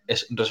tener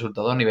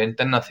resultados a nivel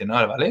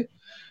internacional, ¿vale?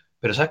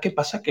 Pero ¿sabes qué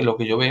pasa? Que lo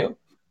que yo veo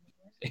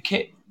es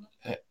que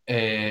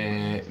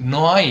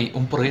no hay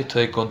un proyecto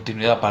de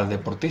continuidad para el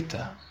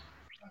deportista.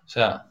 O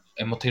sea,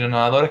 hemos tenido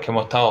nadadores que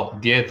hemos estado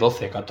 10,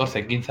 12,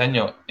 14, 15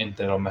 años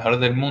entre los mejores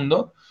del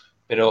mundo,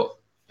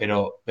 pero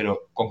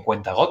con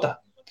cuentagotas.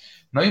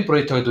 No hay un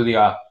proyecto que tú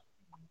digas,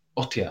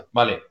 hostia,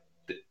 vale,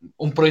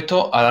 un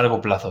proyecto a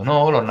largo plazo.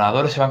 No, los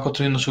nadadores se van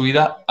construyendo su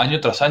vida año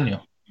tras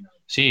año.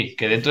 Sí,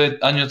 que dentro de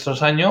año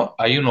tras año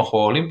hay unos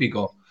Juegos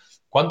Olímpicos.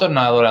 ¿Cuántos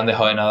nadadores han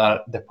dejado de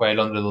nadar después de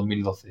Londres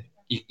 2012?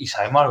 ¿Y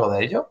sabemos algo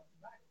de ellos?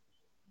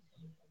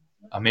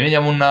 A mí me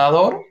llamó un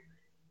nadador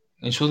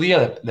en su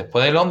día,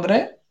 después de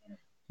Londres,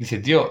 dice,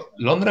 tío,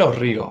 ¿Londres o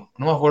Río?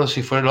 No me acuerdo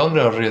si fue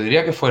Londres o Río,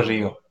 diría que fue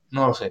Río,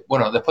 no lo sé.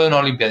 Bueno, después de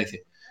una Olimpiada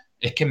dice,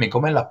 es que me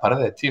comen las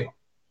paredes, tío,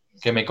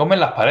 que me comen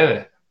las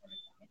paredes.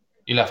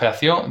 Y la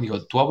federación,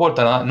 digo, ¿tú has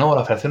vuelto a nadar? No,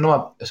 la federación no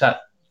va, o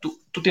sea,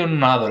 tú tienes un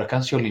nadador que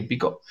han sido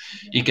olímpicos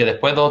y que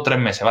después de 2 o 3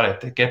 meses, ¿vale?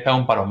 Te quieres pegar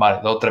un parón, vale,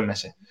 2 o 3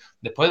 meses.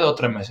 Después de 2 o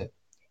 3 meses,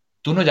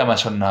 ¿tú no llamas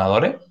a esos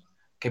nadadores?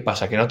 ¿Qué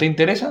pasa? ¿Que no te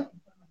interesa?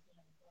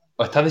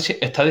 ¿O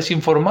estás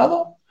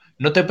desinformado?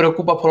 ¿No te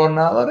preocupas por los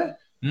nadadores?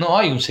 No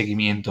hay un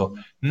seguimiento,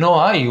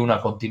 no hay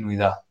una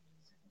continuidad.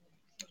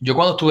 Yo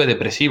cuando estuve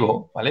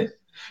depresivo, ¿vale?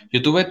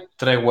 Yo tuve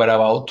 3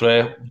 whereabouts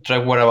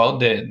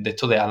de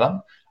esto de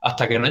Adam,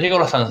 hasta que no llegó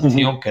la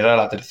sanción, que era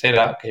la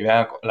tercera, que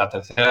era la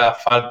tercera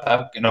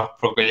falta, que no es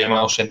porque yo me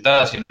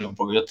ausentara, sino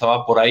porque yo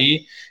estaba por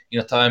ahí y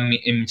no estaba en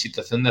mi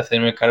situación de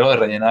hacerme cargo de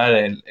rellenar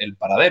el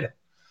paradero.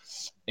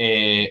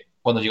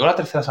 Cuando llegó la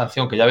tercera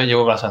sanción, que ya había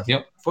llegado la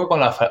sanción, fue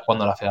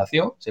cuando la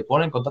federación se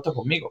pone en contacto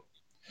conmigo.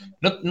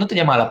 No te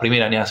llama a la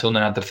primera, ni a la segunda,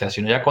 ni a la tercera,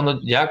 sino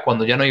cuando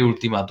ya no hay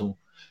ultimátum.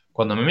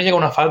 Cuando a mí me llega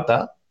una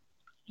falta,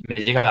 me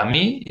llega a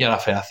mí y a la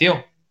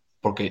federación,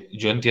 porque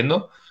yo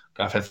entiendo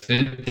que la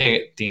federación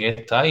tiene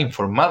que estar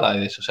informada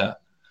de eso. O sea,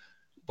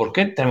 ¿por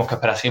qué tenemos que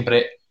esperar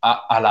siempre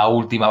a la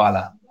última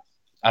bala,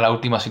 a la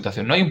última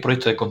situación? No hay un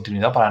proyecto de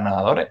continuidad para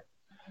nadadores.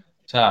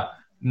 O sea,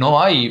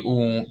 no hay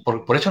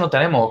por eso no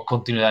tenemos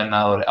continuidad en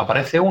nadadores.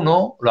 Aparece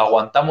uno, lo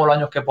aguantamos los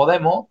años que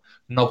podemos,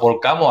 nos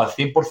volcamos al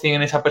 100%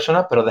 en esa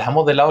persona, pero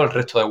dejamos de lado el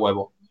resto de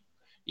huevos.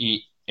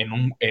 Y en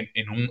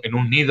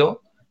un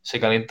nido se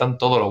calientan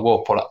todos los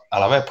huevos a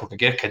la vez, porque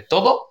quieres que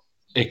todos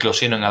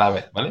eclosionen a la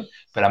vez, ¿vale?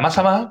 Pero a más,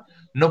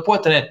 no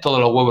puedes tener todos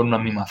los huevos en una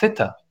misma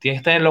cesta.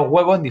 Tienes que tener los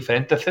huevos en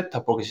diferentes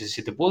cestas, porque si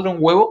se te pudre un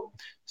huevo,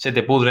 se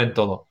te pudren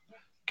todos.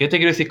 ¿Qué te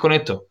quiero decir con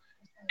esto?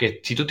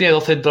 Que si tú tienes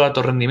 2 centros de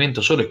alto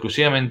rendimiento solo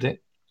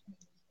exclusivamente,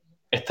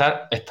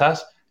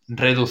 estás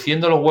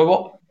reduciendo los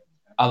huevos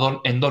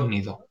en 2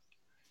 nidos.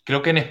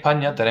 Creo que en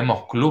España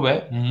tenemos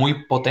clubes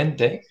muy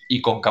potentes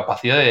y con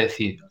capacidad de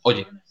decir,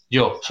 oye,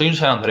 yo soy un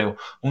San Andreu,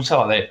 un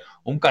Sabadell,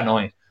 un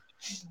Canoe,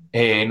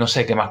 no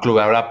sé qué más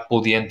clubes habrá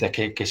pudientes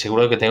que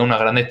seguro que tengan una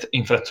gran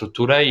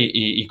infraestructura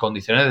y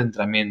condiciones de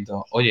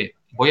entrenamiento. Oye,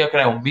 voy a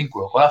crear un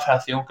vínculo con la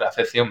federación, que la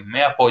federación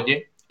me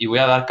apoye y voy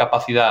a dar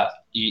capacidad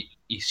y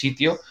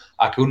sitio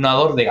a que un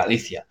nadador de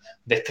Galicia,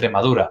 de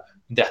Extremadura,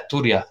 de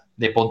Asturias,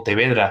 de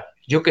Pontevedra,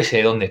 yo que sé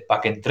de dónde,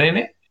 para que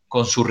entrene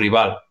con su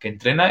rival, que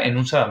entrena en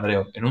un San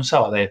Andreu, en un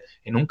Sabadell,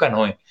 en un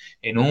Canoe,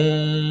 en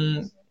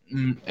un...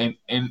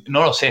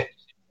 no lo sé,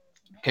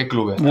 qué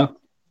clubes. No.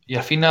 Y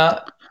al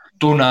final,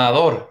 tu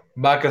nadador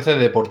va a crecer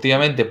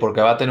deportivamente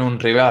porque va a tener un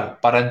rival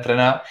para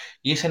entrenar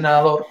y ese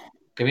nadador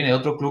que viene de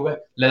otro club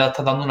le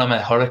está dando unas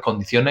mejores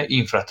condiciones e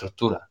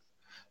infraestructura.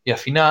 Y al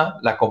final,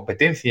 la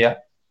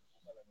competencia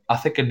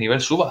hace que el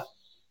nivel suba.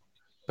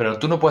 Pero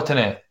tú no puedes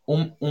tener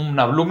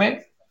una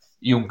Blume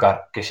y un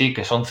CAR, que sí,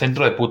 que son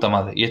centros de puta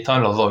madre, y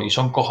están los dos, y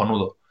son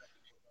cojonudos,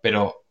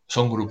 pero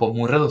son grupos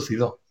muy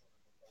reducidos.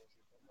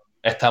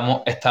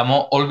 Estamos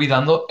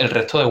olvidando el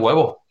resto de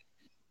huevos.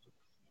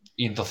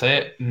 Y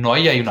entonces no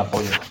hay un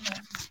apoyo.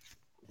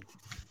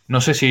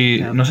 No sé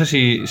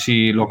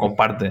si lo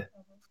compartes.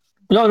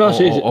 No,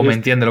 sí. O me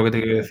entiende lo que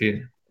te quiero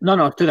decir.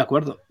 No, estoy de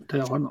acuerdo.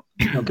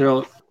 Yo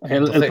creo.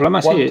 Entonces, el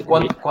problema sí.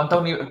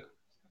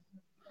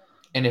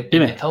 En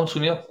Dime. Estados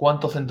Unidos,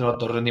 ¿cuántos centros de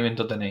alto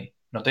rendimiento tenéis?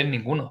 No tenéis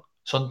ninguno.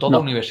 Son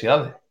todas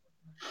universidades.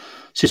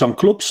 Sí, son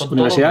clubs, Son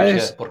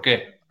universidades. ¿Por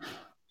qué?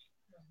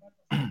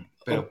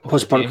 Pero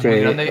Pues tienen muy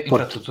grandes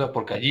infraestructuras,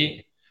 porque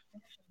allí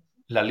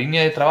la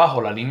línea de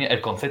trabajo,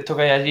 el concepto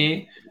que hay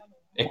allí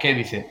es que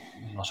dice,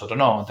 nosotros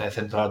no vamos a tener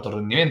centros de alto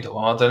rendimiento,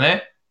 vamos a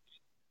tener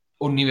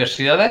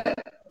universidades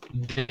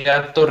de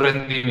alto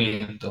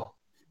rendimiento,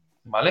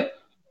 ¿vale?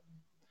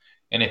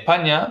 En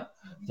España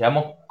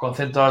llevamos con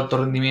centros de alto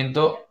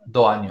rendimiento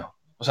 2 años,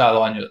 o sea,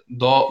 2 años,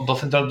 dos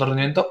centros de alto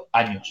rendimiento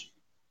años,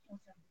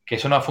 que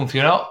eso no ha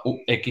funcionado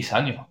X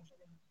años,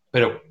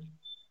 pero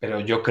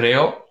yo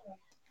creo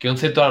que un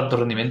centro de alto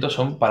rendimiento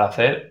son para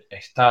hacer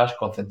stages,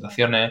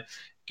 concentraciones,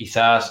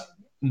 quizás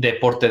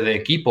deportes de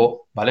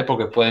equipo, ¿vale?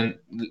 Porque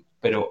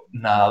pero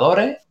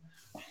nadadores,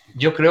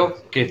 yo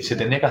creo que se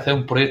tendría que hacer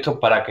un proyecto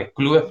para que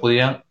clubes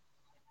pudieran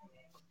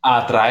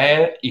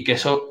atraer y que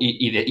eso,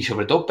 y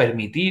sobre todo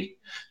permitir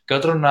que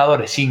otros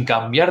nadadores, sin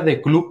cambiar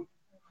de club,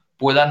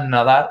 puedan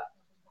nadar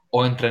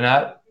o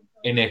entrenar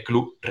en el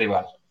club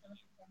rival.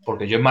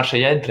 Porque yo en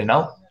Marsella he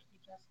entrenado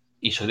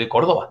y soy de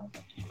Córdoba.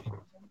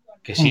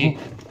 Que sí,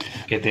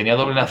 que tenía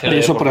doble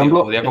nacionalidad Eso, por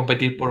ejemplo, podía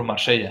competir por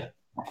Marsella.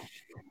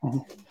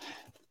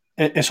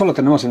 Eso lo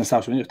tenemos en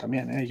Estados Unidos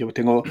también, ¿eh? Yo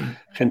tengo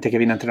gente que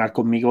viene a entrenar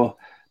conmigo.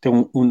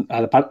 Tengo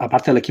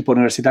aparte del equipo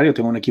universitario,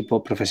 tengo un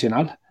equipo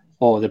profesional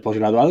o de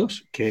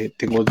posgraduados, que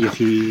tengo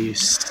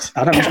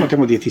ahora mismo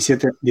tengo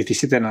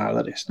 17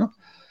 nadadores, ¿no?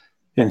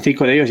 En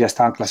 5 de ellos ya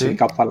estaban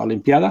clasificados para la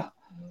Olimpiada.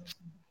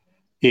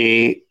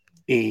 Y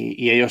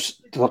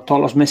ellos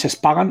todos los meses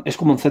pagan, es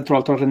como un centro de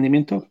alto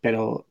rendimiento,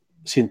 pero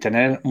sin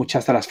tener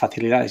muchas de las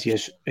facilidades y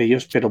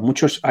ellos, pero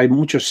hay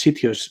muchos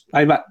sitios,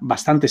 hay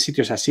bastantes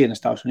sitios así en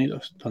Estados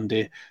Unidos,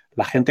 donde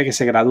la gente que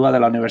se gradúa de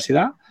la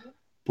universidad,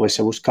 pues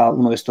se busca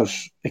uno de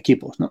estos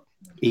equipos, ¿no?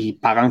 Y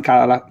pagan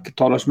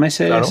todos los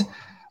meses. Claro.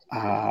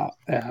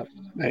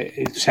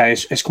 O sea,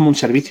 es como un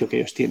servicio que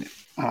ellos tienen.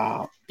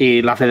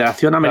 Y la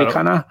Federación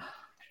Americana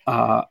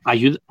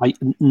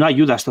no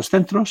ayuda a estos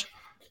centros,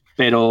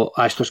 pero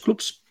a estos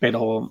clubs,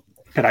 pero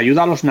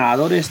ayuda a los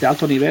nadadores de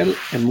alto nivel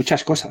en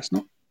muchas cosas,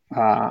 ¿no?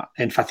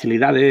 En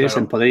facilidades,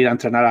 en poder ir a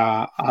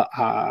entrenar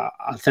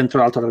al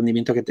centro de alto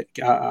rendimiento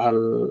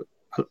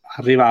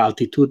arriba a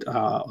altitud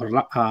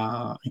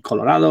en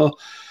Colorado,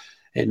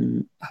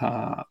 en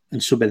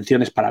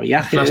subvenciones para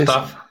viajes.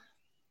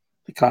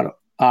 Claro.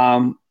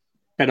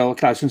 Pero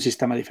claro, es un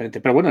sistema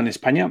diferente. Pero bueno, en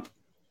España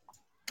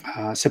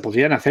se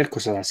podrían hacer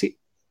cosas así,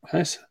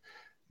 ¿sabes?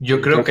 Yo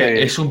creo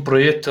que es un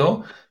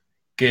proyecto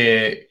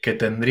que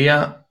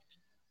tendría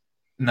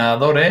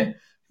nadadores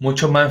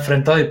mucho más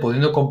enfrentados y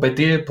pudiendo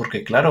competir,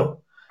 porque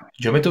claro,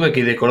 yo me tuve que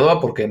ir de Córdoba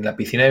porque en la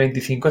piscina de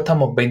 25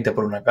 estamos 20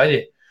 por una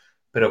calle.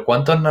 Pero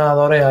 ¿cuántos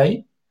nadadores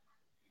hay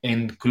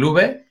en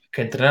clubes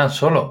que entrenan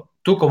solos?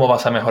 ¿Tú cómo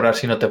vas a mejorar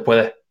si no te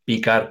puedes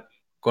picar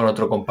con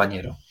otro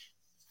compañero?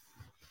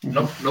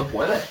 No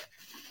puedes.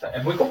 O sea,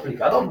 es muy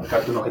complicado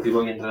marcarte un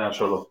objetivo y entrenar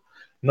solo.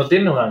 No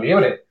tienes una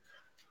liebre.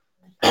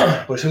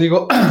 Por eso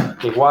digo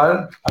que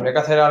igual habría que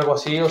hacer algo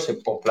así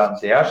o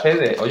plantearse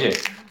de, oye,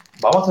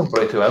 vamos a hacer un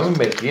proyecto y vamos a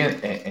invertir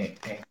en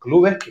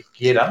clubes que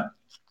quieran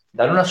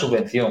dar una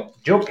subvención.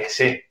 Yo qué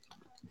sé.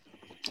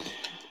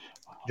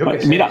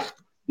 Mira,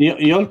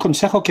 yo el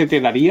consejo que te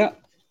daría,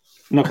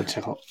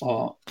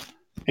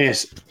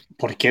 es,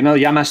 ¿por qué no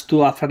llamas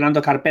tú a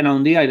Fernando Carpena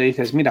un día y le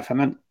dices, mira,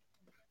 Fernando,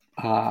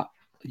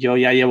 yo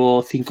ya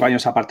llevo 5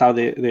 años apartado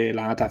de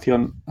la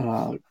natación,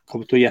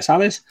 como tú ya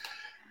sabes,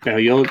 pero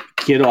yo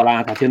quiero a la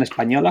natación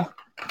española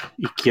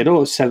y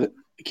quiero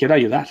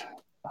ayudar.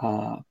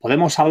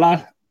 Podemos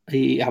hablar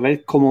y a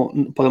ver cómo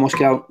podemos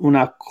crear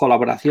una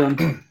colaboración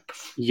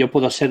y yo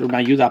puedo ser una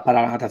ayuda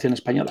para la natación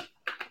española.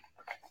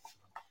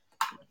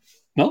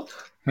 ¿No?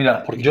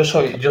 Mira, yo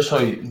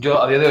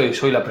a día de hoy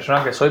soy la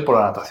persona que soy por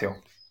la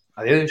natación.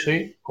 A día de hoy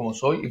soy como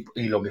soy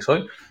y lo que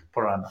soy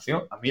por la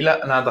natación. A mí la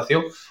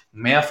natación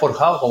me ha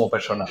forjado como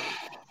persona.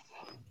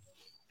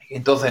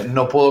 Entonces,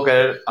 no puedo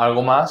querer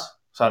algo más.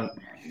 O sea,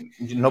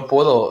 no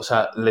puedo, o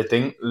sea, le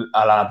tengo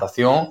a la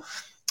natación,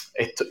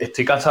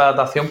 estoy cansado de la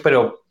natación,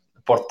 pero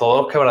por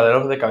todos los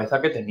quebraderos de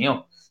cabeza que he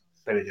tenido.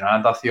 Pero yo la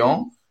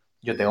natación,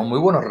 yo tengo muy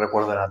buenos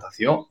recuerdos de la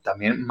natación,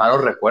 también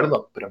malos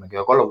recuerdos, pero me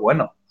quedo con los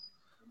buenos.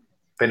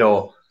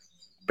 Pero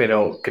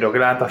creo que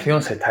la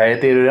natación se está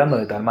deteriorando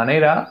de tal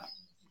manera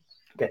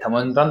que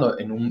estamos entrando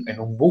en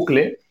un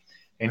bucle,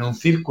 en un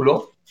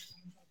círculo,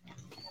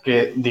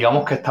 que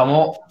digamos que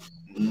estamos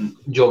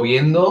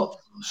lloviendo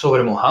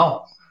sobre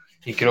mojado.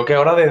 Y creo que es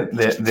hora de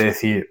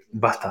decir,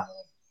 basta.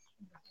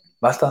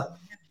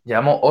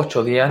 Llevamos 8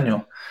 o 10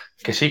 años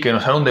que sí, que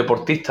nos sale un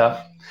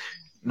deportista,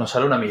 nos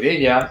sale una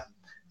Mireia,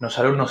 nos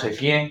sale un no sé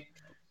quién,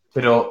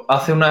 pero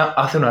hace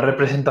una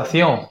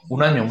representación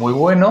un año muy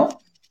bueno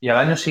y al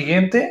año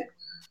siguiente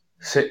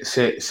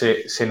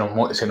se nos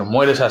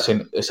muere, o sea,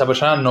 esa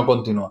persona no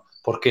continúa.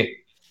 ¿Por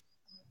qué?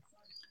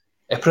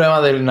 ¿Es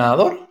problema del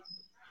nadador?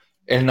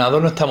 ¿El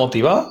nadador no está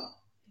motivado?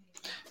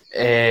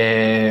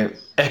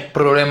 ¿Es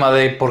problema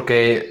de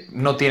porque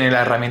no tiene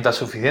las herramientas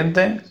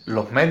suficientes,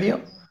 los medios?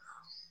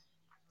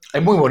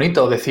 Es muy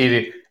bonito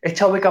decir, he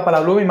echado beca para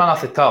la Bloom y me han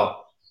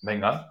aceptado.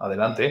 Venga,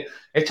 adelante.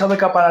 He echado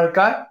beca para el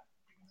CAE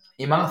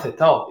y me han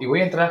aceptado. Y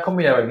voy a entrenar con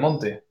Mira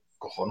Belmonte.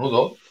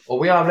 Cojonudo. O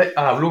voy a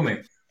la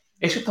Blume.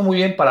 Eso está muy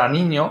bien para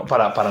niños,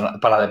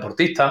 para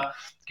deportistas,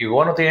 que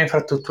igual no tienen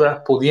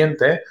infraestructuras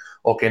pudientes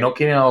o que no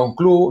quieren a un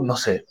club, no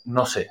sé.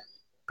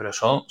 Pero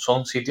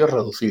son sitios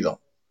reducidos.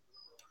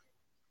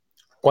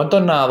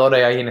 ¿Cuántos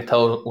nadadores hay en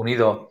Estados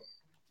Unidos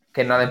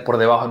que naden por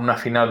debajo en una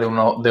final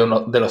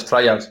de los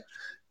trials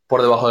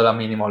por debajo de la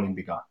mínima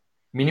olímpica?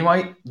 Mínimo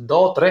hay 2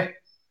 o 3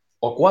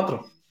 o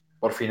 4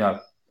 por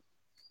final.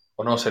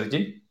 ¿O no,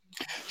 Sergi?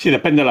 Sí,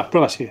 depende de las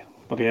pruebas, sí.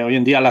 Porque hoy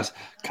en día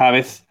cada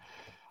vez...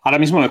 Ahora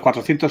mismo en los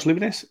 400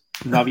 libres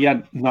no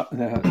había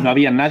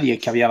nadie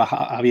que había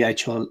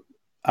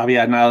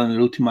nadado en el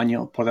último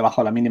año por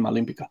debajo de la mínima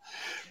olímpica.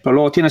 Pero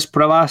luego tienes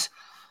pruebas,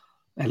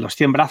 en los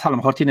 100 brazos a lo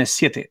mejor tienes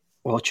 7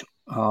 o 8.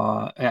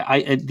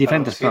 Hay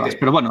diferentes pruebas,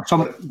 pero bueno,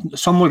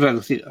 son muy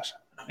reducidos.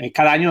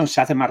 Cada año se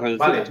hacen más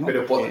reducidos.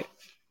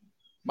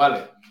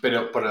 Vale,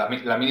 pero por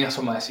las mínimas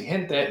son más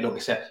exigentes, lo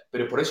que sea.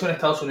 Pero por eso en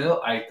Estados Unidos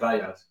hay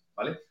trials,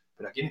 ¿vale?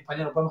 Pero aquí en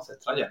España no podemos hacer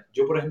trials.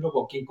 Yo, por ejemplo,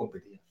 ¿con quién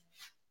competía?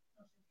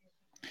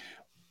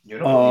 Yo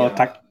no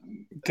podía.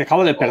 Te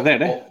acabo de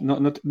perder, ¿eh?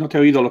 No te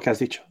he oído lo que has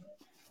dicho.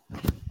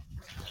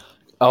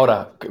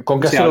 Ahora,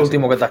 ¿con qué ha sido lo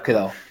último que te has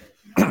quedado?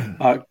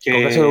 ¿Con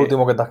qué ha sido lo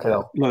último que te has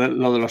quedado?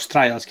 Lo de los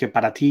trials, que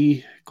para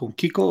ti, con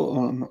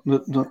Kiko,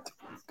 no.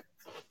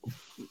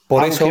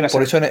 Por eso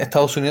en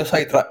Estados Unidos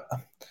hay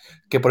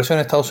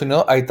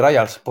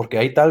trials, porque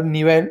hay tal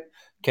nivel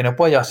que no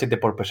puede llevar 7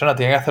 por persona.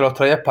 Tienen que hacer los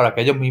trials para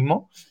que ellos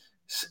mismos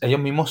ellos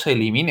mismos se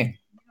eliminen.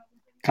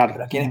 Claro.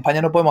 Pero aquí en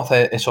España no podemos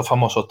hacer esos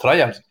famosos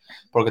trials,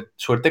 porque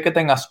suerte que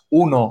tengas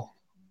uno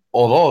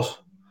o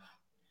dos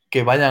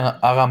que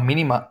hagan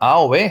mínima A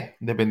o B,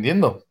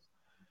 dependiendo.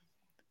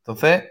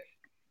 Entonces,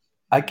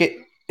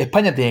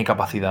 España tiene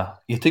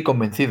capacidad, y estoy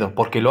convencido,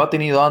 porque lo ha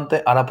tenido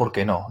antes, ahora ¿por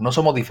qué no? No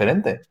somos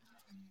diferentes.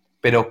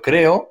 Pero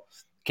creo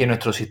que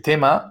nuestro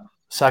sistema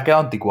se ha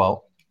quedado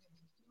anticuado.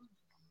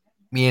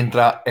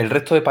 Mientras el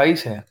resto de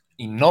países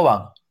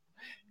innovan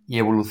y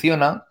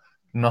evolucionan,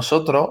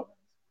 nosotros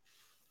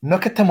no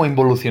es que estemos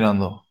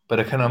involucionando,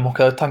 pero es que nos hemos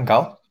quedado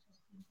estancados.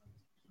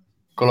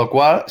 Con lo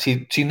cual,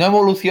 si no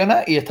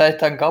evoluciona y estás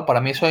estancado, para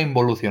mí eso es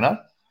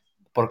involucionar.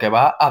 Porque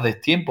va a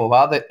destiempo,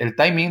 el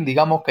timing,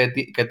 digamos, que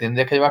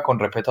tendrías que llevar con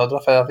respecto a otra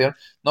federación,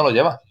 no lo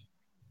llevas.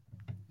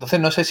 Entonces,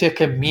 no sé si es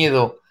que es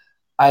miedo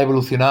a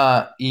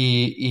evolucionar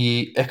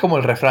y es como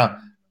el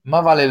refrán,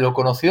 más vale lo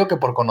conocido que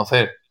por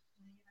conocer.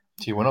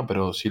 Sí, bueno,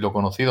 pero si lo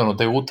conocido no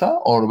te gusta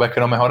o ves que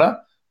no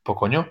mejora, pues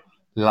coño,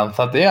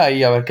 lánzate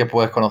ahí a ver qué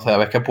puedes conocer, a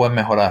ver qué puedes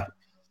mejorar.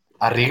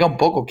 Arriesga un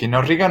poco, quien no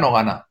arriesga no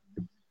gana.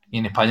 Y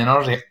en España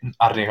nos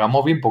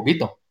arriesgamos bien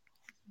poquito.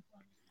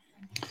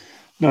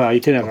 No, ahí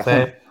tienes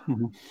Entonces,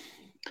 razón.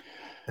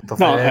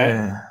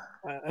 entonces,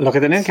 Lo que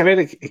tenéis que ver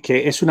es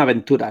que es una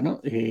aventura, ¿no?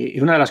 Y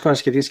una de las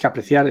cosas que tienes que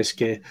apreciar es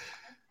que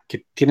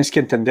tienes que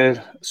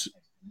entender,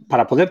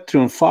 para poder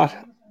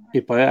triunfar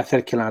y poder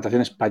hacer que la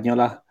natación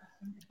española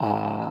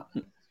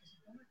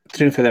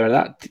triunfe de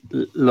verdad,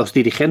 los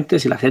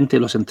dirigentes y la gente,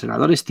 los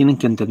entrenadores, tienen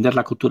que entender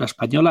la cultura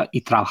española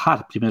y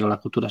trabajar primero la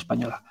cultura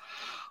española.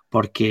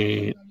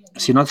 Porque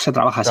si no se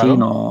trabaja así,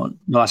 claro.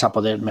 no vas a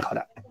poder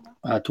mejorar.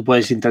 Tú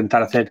puedes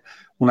intentar hacer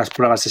unas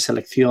pruebas de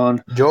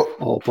selección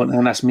o poner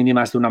unas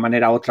mínimas de una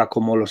manera u otra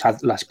como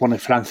las pone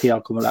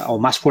Francia o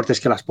más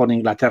fuertes que las pone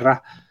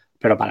Inglaterra,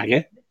 pero ¿para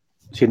qué?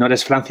 Si no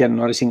eres Francia,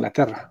 no eres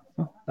Inglaterra,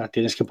 ¿no? La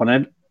tienes que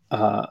poner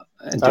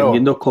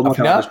entendiendo cómo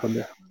te va a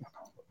responder.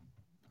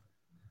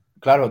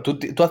 Claro, tú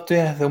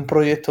tienes de un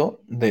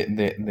proyecto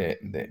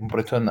de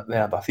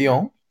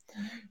natación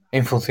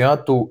en función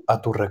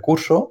a tus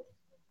recursos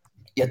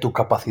y a tus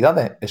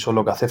capacidades. Eso es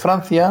lo que hace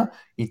Francia,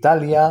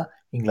 Italia,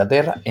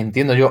 Inglaterra,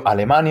 entiendo yo,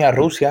 Alemania,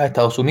 Rusia,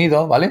 Estados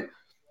Unidos, ¿vale?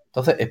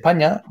 Entonces,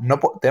 España,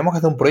 tenemos que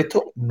hacer un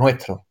proyecto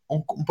nuestro,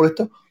 un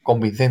proyecto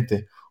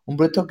convincente, un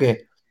proyecto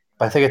que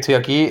parece que estoy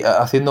aquí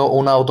haciendo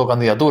una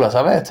autocandidatura,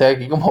 ¿sabes? Estoy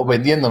aquí como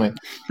vendiéndome,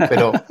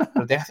 pero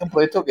tienes que hacer un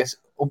proyecto que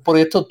es un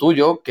proyecto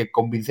tuyo, que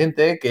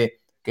convincente,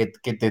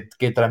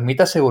 que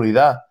transmita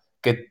seguridad,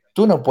 que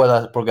tú no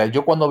puedas, porque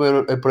yo cuando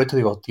veo el proyecto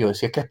digo, tío,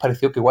 si es que es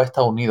parecido que igual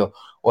Estados Unidos,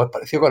 o es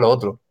parecido con lo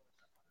otro.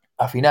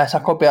 Al final,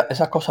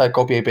 esas cosas de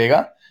copia y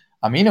pega,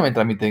 a mí no me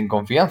transmiten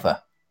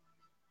confianza.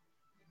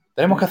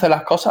 Tenemos que hacer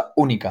las cosas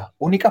únicas,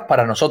 únicas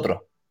para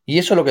nosotros. Y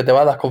eso es lo que te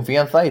va a dar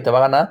confianza y te va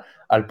a ganar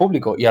al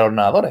público y a los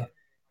nadadores.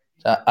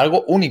 O sea,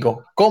 algo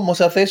único. ¿Cómo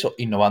se hace eso?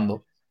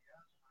 Innovando.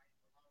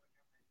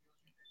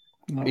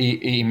 No.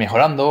 Y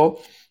mejorando,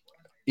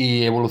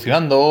 y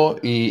evolucionando,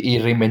 y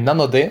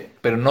reinventándote,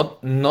 pero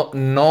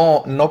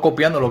no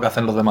copiando lo que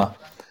hacen los demás.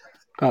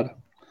 Claro.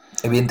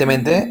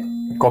 Evidentemente,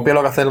 copia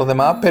lo que hacen los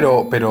demás,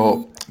 pero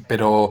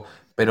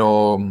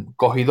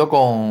cogido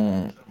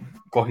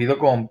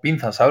con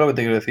pinzas, ¿sabes lo que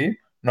te quiero decir?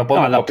 No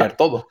podemos copiar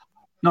todo.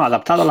 No,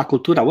 adaptado a la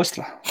cultura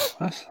vuestra,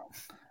 ¿sabes?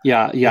 Y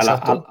a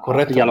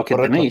lo que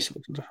tenéis.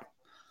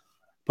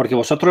 Porque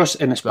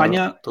vosotros en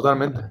España, claro,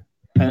 totalmente.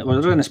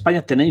 Vosotros en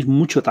España tenéis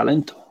mucho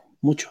talento,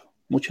 mucho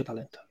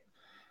talento.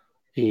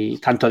 Y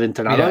tanto de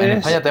entrenadores. Mira, en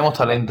España tenemos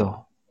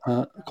talento.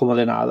 Como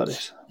de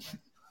nadadores.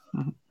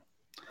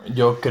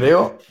 Yo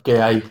creo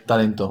que hay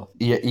talento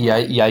y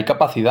hay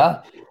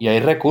capacidad y hay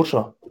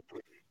recursos.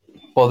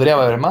 Podría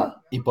haber más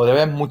y podría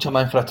haber mucha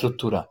más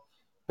infraestructura,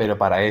 pero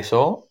para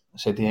eso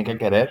se tiene que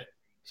querer,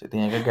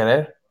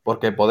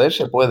 porque poder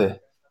se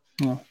puede.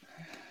 No.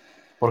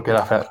 Porque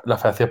la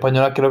Federación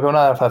Española creo que es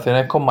una de las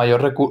federaciones con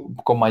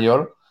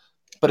mayor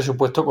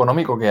presupuesto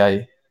económico que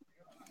hay.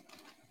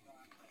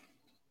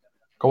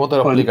 ¿Cómo te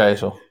lo explica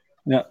eso?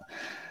 Ya.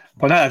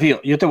 Pues nada,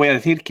 tío, yo te voy a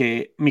decir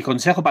que mi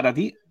consejo para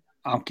ti,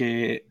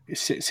 aunque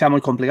sea muy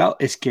complicado,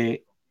 es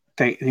que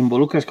te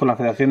involucres con la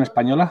Federación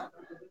Española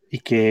y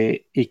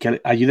que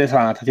ayudes a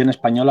la natación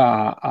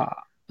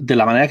española de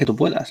la manera que tú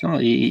puedas, ¿no?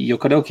 Y yo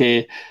creo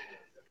que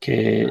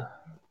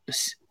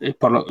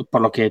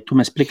por lo que tú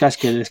me explicas,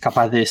 que eres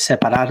capaz de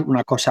separar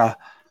una cosa,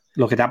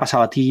 lo que te ha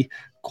pasado a ti,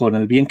 con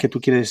el bien que tú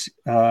quieres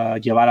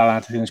llevar a la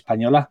natación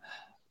española,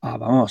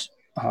 vamos,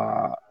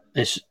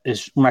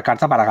 es una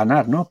carta para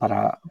ganar, ¿no?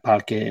 Para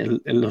que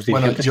los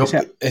dirigentes que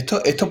sean.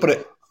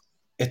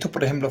 Esto,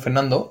 por ejemplo,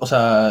 Fernando, o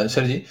sea,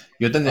 Sergi,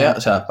 yo tendría,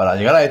 o sea, para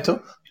llegar a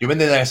esto, yo me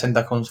tendría que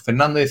sentar con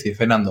Fernando y decir,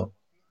 Fernando,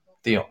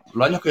 tío,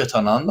 los años que yo he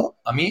estado nadando,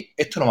 a mí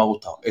esto no me ha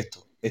gustado.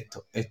 Esto y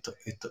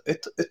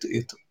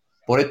esto.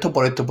 Por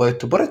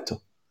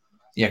esto.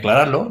 Y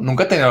aclararlo.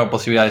 Nunca he tenido la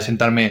posibilidad de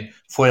sentarme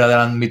fuera del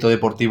ámbito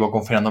deportivo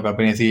con Fernando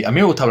Carpini y decir, a mí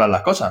me gusta hablar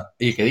las cosas.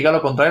 Y que diga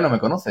lo contrario no me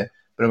conoce.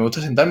 Pero me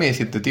gusta sentarme y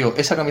decirte, tío,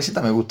 esa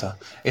camiseta me gusta,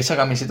 esa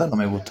camiseta no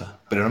me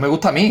gusta. Pero no me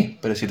gusta a mí.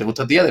 Pero si te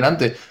gusta a ti,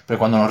 adelante. Pero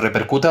cuando nos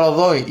repercute a los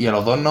dos y a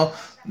los dos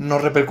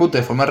nos repercute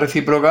de forma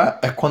recíproca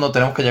es cuando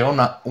tenemos que llegar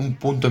a un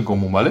punto en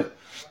común, ¿vale?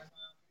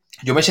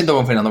 Yo me siento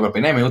con Fernando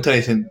Carpena y me gustaría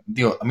decir,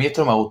 tío, a mí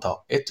esto no me ha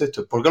gustado, esto,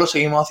 ¿por qué lo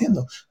seguimos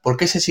haciendo? ¿Por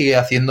qué se sigue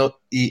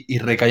haciendo y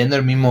recayendo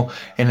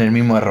en el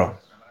mismo error?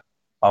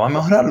 Vamos a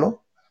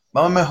mejorarlo,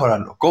 vamos a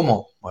mejorarlo.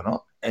 ¿Cómo?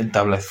 Bueno,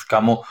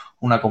 establezcamos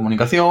una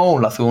comunicación,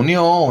 un lazo de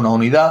unión, una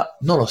unidad,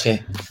 no lo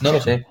sé,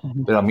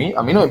 pero a mí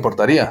no me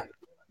importaría,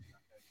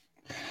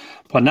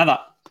 Pues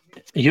nada,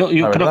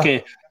 la verdad.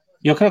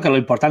 yo creo que lo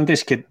importante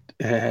es que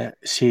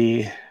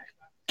si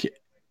que,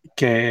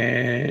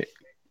 que,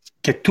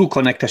 que tú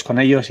conectes con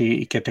ellos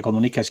y que te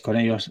comuniques con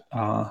ellos.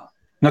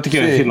 No te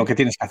quiero decir lo Sí, que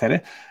tienes que hacer,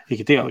 ¿eh? Y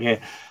que, tío,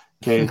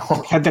 que no,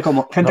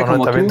 no,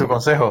 está bien tu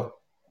consejo.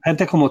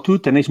 gente como tú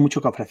tenéis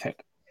mucho que ofrecer.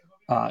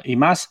 Y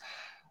más,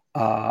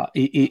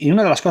 y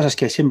una de las cosas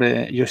que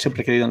yo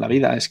siempre he querido en la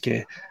vida es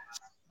que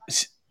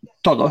s-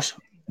 todos,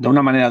 de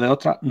una manera o de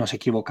otra, nos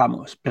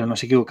equivocamos, pero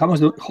nos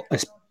equivocamos,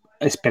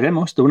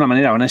 esperemos, de una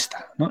manera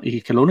honesta, ¿no?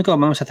 Y que lo único que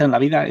vamos a hacer en la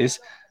vida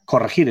es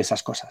corregir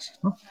esas cosas,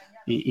 ¿no?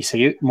 Y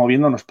seguir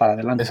moviéndonos para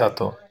adelante.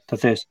 Exacto.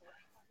 Entonces,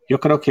 yo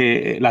creo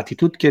que la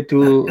actitud que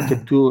tú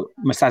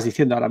me estás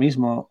diciendo ahora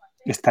mismo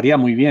estaría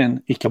muy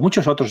bien y que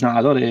muchos otros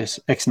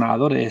nadadores, ex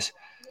nadadores,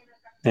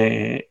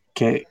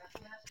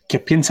 que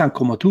piensan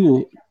como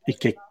tú y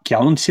que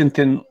aún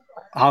sienten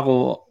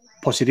algo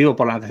positivo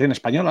por la natación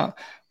española,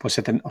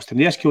 pues os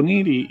tendríais que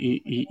unir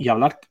y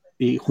hablar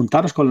y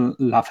juntaros con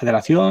la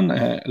federación,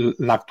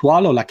 la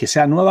actual o la que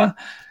sea nueva,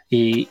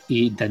 y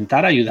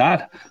intentar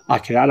ayudar a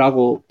crear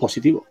algo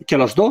positivo. Que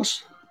los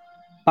dos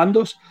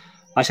bandos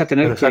vais a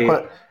tener Pero ¿sabes que...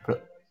 cuál, pero,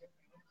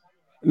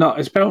 No,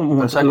 espera un pero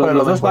momento. ¿sabes cuál es lo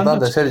Los más dos importante,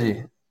 bandos... Sergi?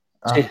 Sí,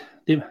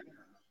 Ah, dime.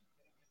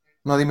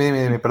 no,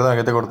 dime, perdona,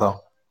 que te he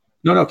cortado.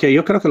 No, no, que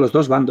yo creo que los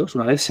dos bandos,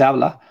 una vez se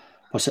habla,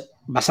 pues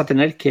vas a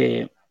tener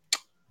que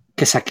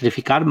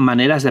sacrificar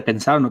maneras de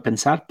pensar o no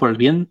pensar por el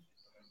bien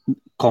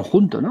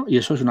conjunto, ¿no? Y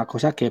eso es una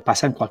cosa que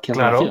pasa en cualquier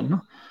relación,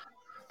 Claro,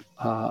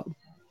 ¿no?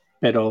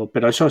 Uh,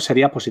 pero eso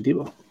sería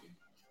positivo.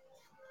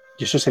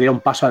 Y eso sería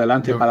un paso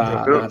adelante yo para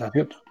la creo,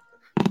 natación.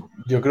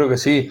 yo creo que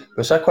sí.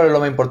 Pero ¿sabes cuál es lo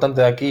más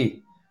importante de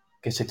aquí?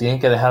 Que se tienen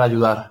que dejar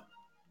ayudar.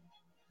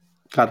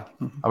 Claro.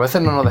 A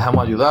veces no nos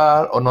dejamos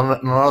ayudar o no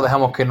nos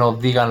dejamos que nos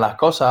digan las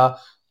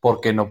cosas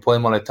porque nos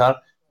pueden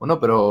molestar. Bueno,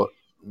 pero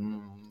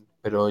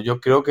yo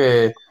creo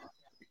que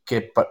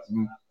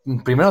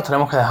primero nos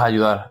tenemos que dejar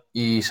ayudar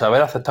y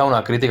saber aceptar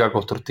una crítica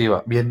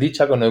constructiva. Bien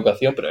dicha con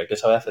educación, pero hay que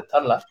saber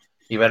aceptarla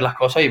y ver las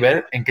cosas y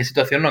ver en qué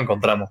situación nos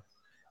encontramos.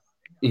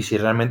 Y si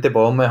realmente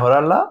podemos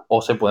mejorarla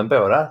o se puede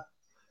empeorar.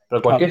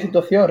 Pero cualquier Claro.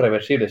 situación es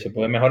reversible, se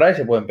puede mejorar y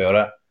se puede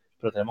empeorar.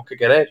 Pero tenemos que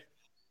querer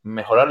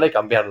mejorarla y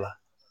cambiarla.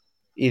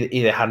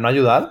 Y dejarnos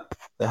ayudar,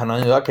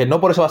 que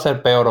no por eso va a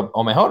ser peor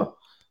o mejor.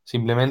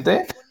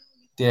 Simplemente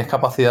tienes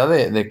capacidad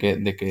de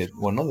que,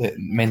 bueno, de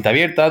mente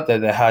abierta, te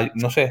dejas,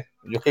 no sé,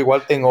 yo es que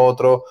igual tengo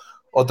otro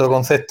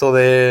concepto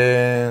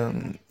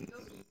de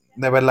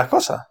ver las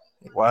cosas.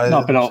 No, Igual, no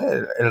sé, pero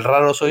el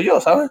raro soy yo,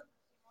 ¿sabes?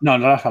 no,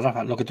 no, Rafa,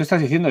 Rafa. Lo que tú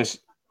estás diciendo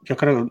es, yo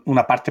creo,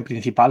 una parte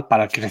principal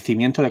para el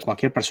crecimiento de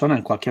cualquier persona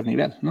en cualquier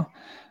nivel, ¿no?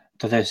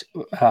 Entonces,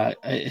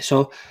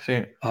 eso, Sí,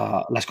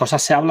 las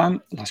cosas se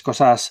hablan, las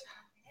cosas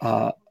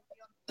uh,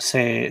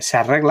 se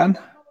arreglan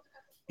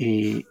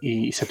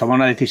y se toma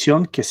una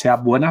decisión que sea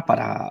buena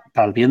para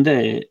el bien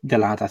de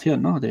la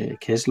natación, ¿no? De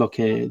qué es lo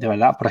que de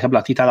verdad, por ejemplo,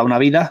 a ti te ha dado una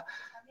vida,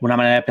 una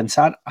manera de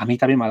pensar, a mí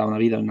también me ha dado una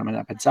vida, una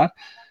manera de pensar,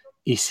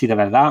 y si de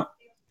verdad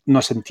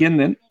nos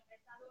entienden,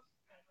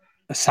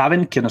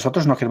 saben que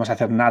nosotros no queremos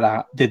hacer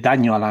nada de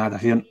daño a la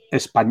natación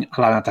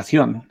a la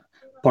natación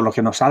por lo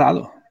que nos ha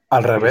dado,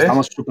 al porque revés,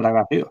 estamos súper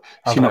agradecidos,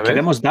 al sino revés,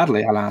 queremos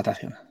darle a la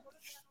natación.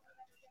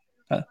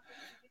 ¿Eh?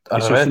 al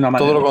Eso es revés, una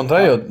todo manera... lo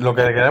contrario. Lo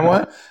que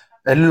queremos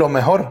es lo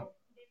mejor,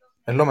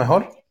 es lo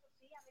mejor.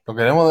 Lo que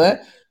queremos es,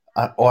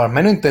 o al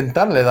menos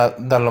intentarle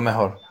dar lo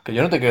mejor. Que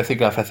yo no te quiero decir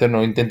que la federación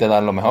no intente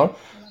dar lo mejor,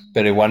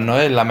 pero igual no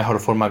es la mejor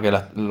forma que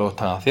lo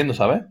están haciendo,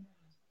 ¿sabes?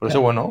 Por eso,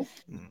 bueno,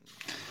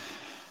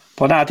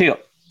 Pues nada, tío.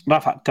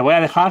 Rafa, te voy a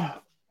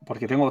dejar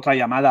porque tengo otra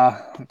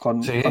llamada sí,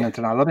 con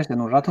entrenadores en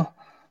un rato,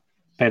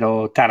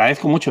 pero te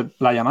agradezco mucho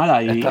la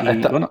llamada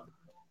está, bueno,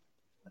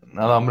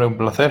 nada, hombre, un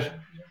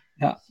placer.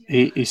 ya.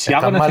 Y si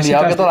algo Estás más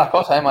liado que necesitas... todas las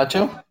cosas, ¿eh,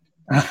 macho?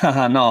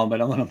 No,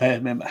 pero bueno,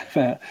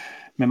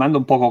 me mando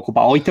un poco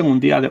ocupado. Hoy tengo un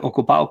día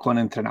ocupado con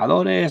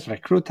entrenadores,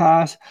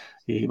 reclutas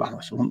y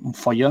vamos, un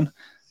follón.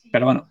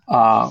 Pero bueno,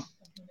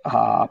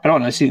 pero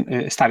bueno, sí,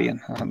 está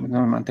bien,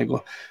 no me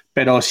mantengo.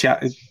 Pero si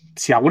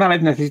alguna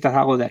vez necesitas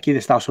algo de aquí, de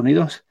Estados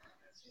Unidos,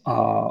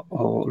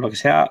 o lo que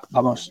sea,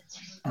 vamos,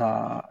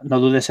 no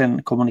dudes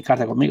en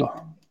comunicarte conmigo.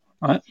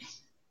 ¿Vale?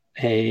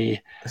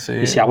 Eh, y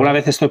Sí, si alguna bueno.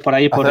 vez estoy por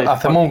ahí,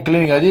 Hacemos un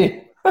clinic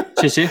allí.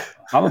 sí, sí,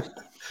 vamos.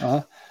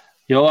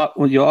 Yo,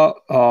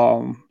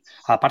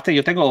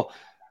 aparte,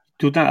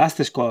 tú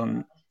nadaste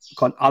con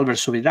Albert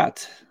Subidat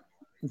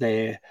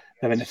de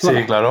Sí,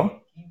 Venezuela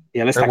claro. y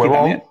él El está aquí huevón,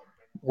 también.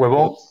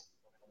 huevón.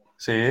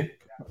 Sí.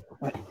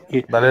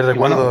 Y, Dale y bueno,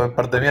 recuerdo en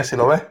parte mía si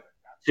lo ves.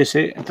 sí,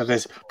 sí,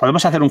 entonces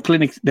podemos hacer un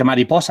clinic de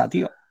mariposa,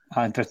 tío,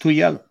 entre tú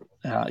y él.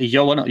 Y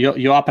yo, bueno,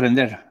 yo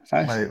aprender,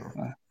 ¿sabes?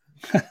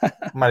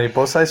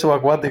 Mariposa y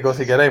subacuático,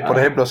 si queréis, por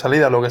ejemplo,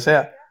 salida, lo que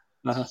sea.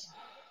 Ajá.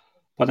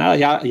 Pues nada,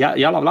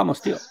 ya lo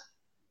hablamos, tío.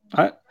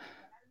 ¿Vale?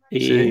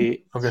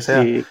 Sí, lo que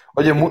sea. Y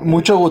Oye,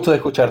 mucho gusto de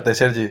escucharte,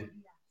 Sergi.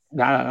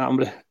 nada,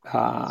 hombre,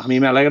 a mí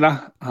me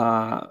alegra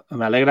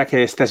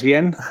que estés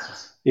bien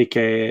y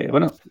que,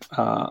 bueno,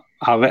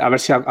 a ver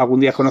si algún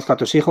día conozco a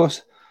tus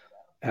hijos.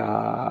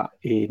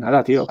 Y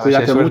nada, tío, A ver si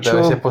hay cuídate suerte, a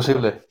ver si mucho. es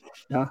posible.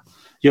 ¿Ya?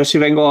 Yo si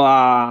vengo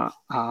a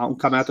un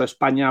campeonato de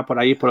España por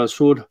ahí, por el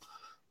sur,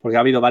 porque ha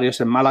habido varios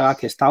en Málaga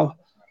que he estado,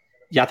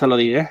 ya te lo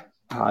diré.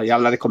 Ya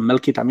hablaré con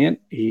Melky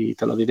también y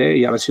te lo diré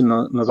y a ver si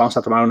nos vamos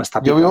a tomar unas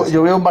tapitas.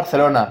 Yo vivo en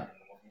Barcelona.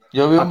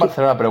 Yo vivo en ¿Tú?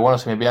 Barcelona, pero bueno,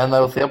 si me pillas en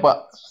Andalucía, pues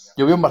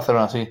yo vivo en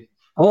Barcelona, sí.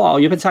 Oh,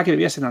 yo pensaba que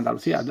vivías en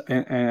Andalucía.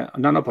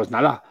 No, pues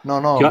nada.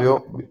 No,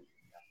 Yo,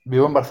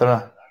 vivo en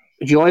Barcelona.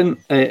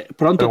 Pronto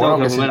Pero tengo bueno,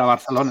 que que volver sí. a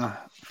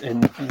Barcelona.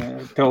 Tengo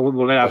que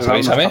volver a Pues arreglar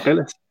unos avísame.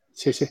 papeles.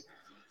 Sí.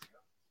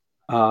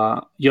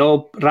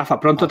 Rafa,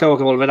 pronto tengo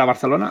que volver a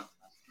Barcelona.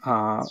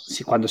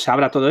 Si cuando se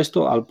abra todo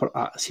esto,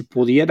 si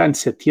pudiera en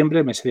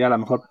septiembre, me sería la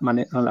mejor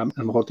manera.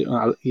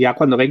 Ya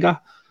cuando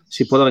venga,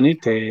 si puedo venir,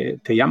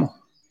 te llamo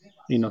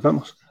y nos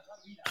vemos.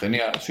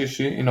 Genial, sí,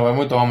 sí. Y nos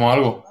vemos y tomamos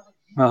algo.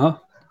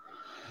 Ajá.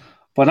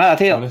 Pues nada,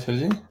 tío. ¿Vale,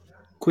 Sergi?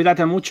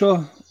 Cuídate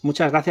mucho.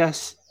 Muchas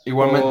gracias.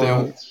 Igualmente,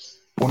 un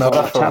por la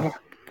abrazo. charla.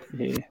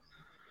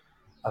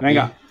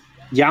 Venga,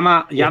 ti.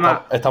 llama.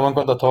 Estamos en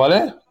contacto,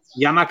 ¿vale?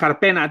 Llama a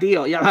Carpena,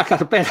 tío. Llama a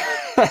Carpena.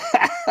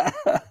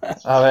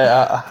 A ver,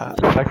 a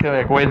que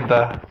me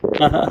cuenta.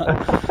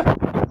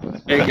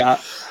 Venga.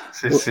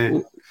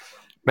 Sí.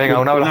 Venga,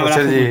 un abrazo,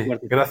 Sergi.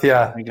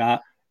 Gracias.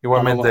 Venga,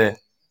 igualmente.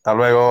 Hasta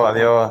luego.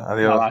 Adiós.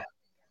 Bye.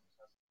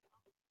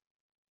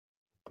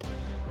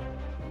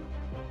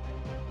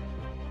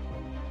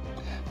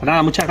 Pues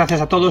nada, muchas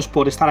gracias a todos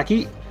por estar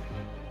aquí.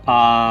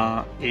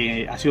 Ha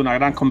sido una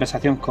gran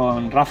conversación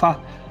con Rafa.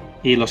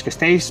 Y los que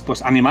estéis,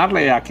 pues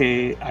animarle a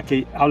que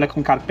hable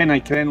con Carpena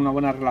y creen una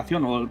buena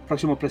relación, o el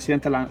próximo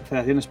presidente de la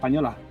Federación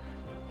Española.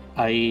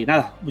 Y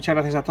nada, muchas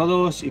gracias a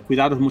todos y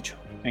cuidaros mucho.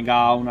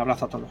 Venga, un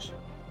abrazo a todos.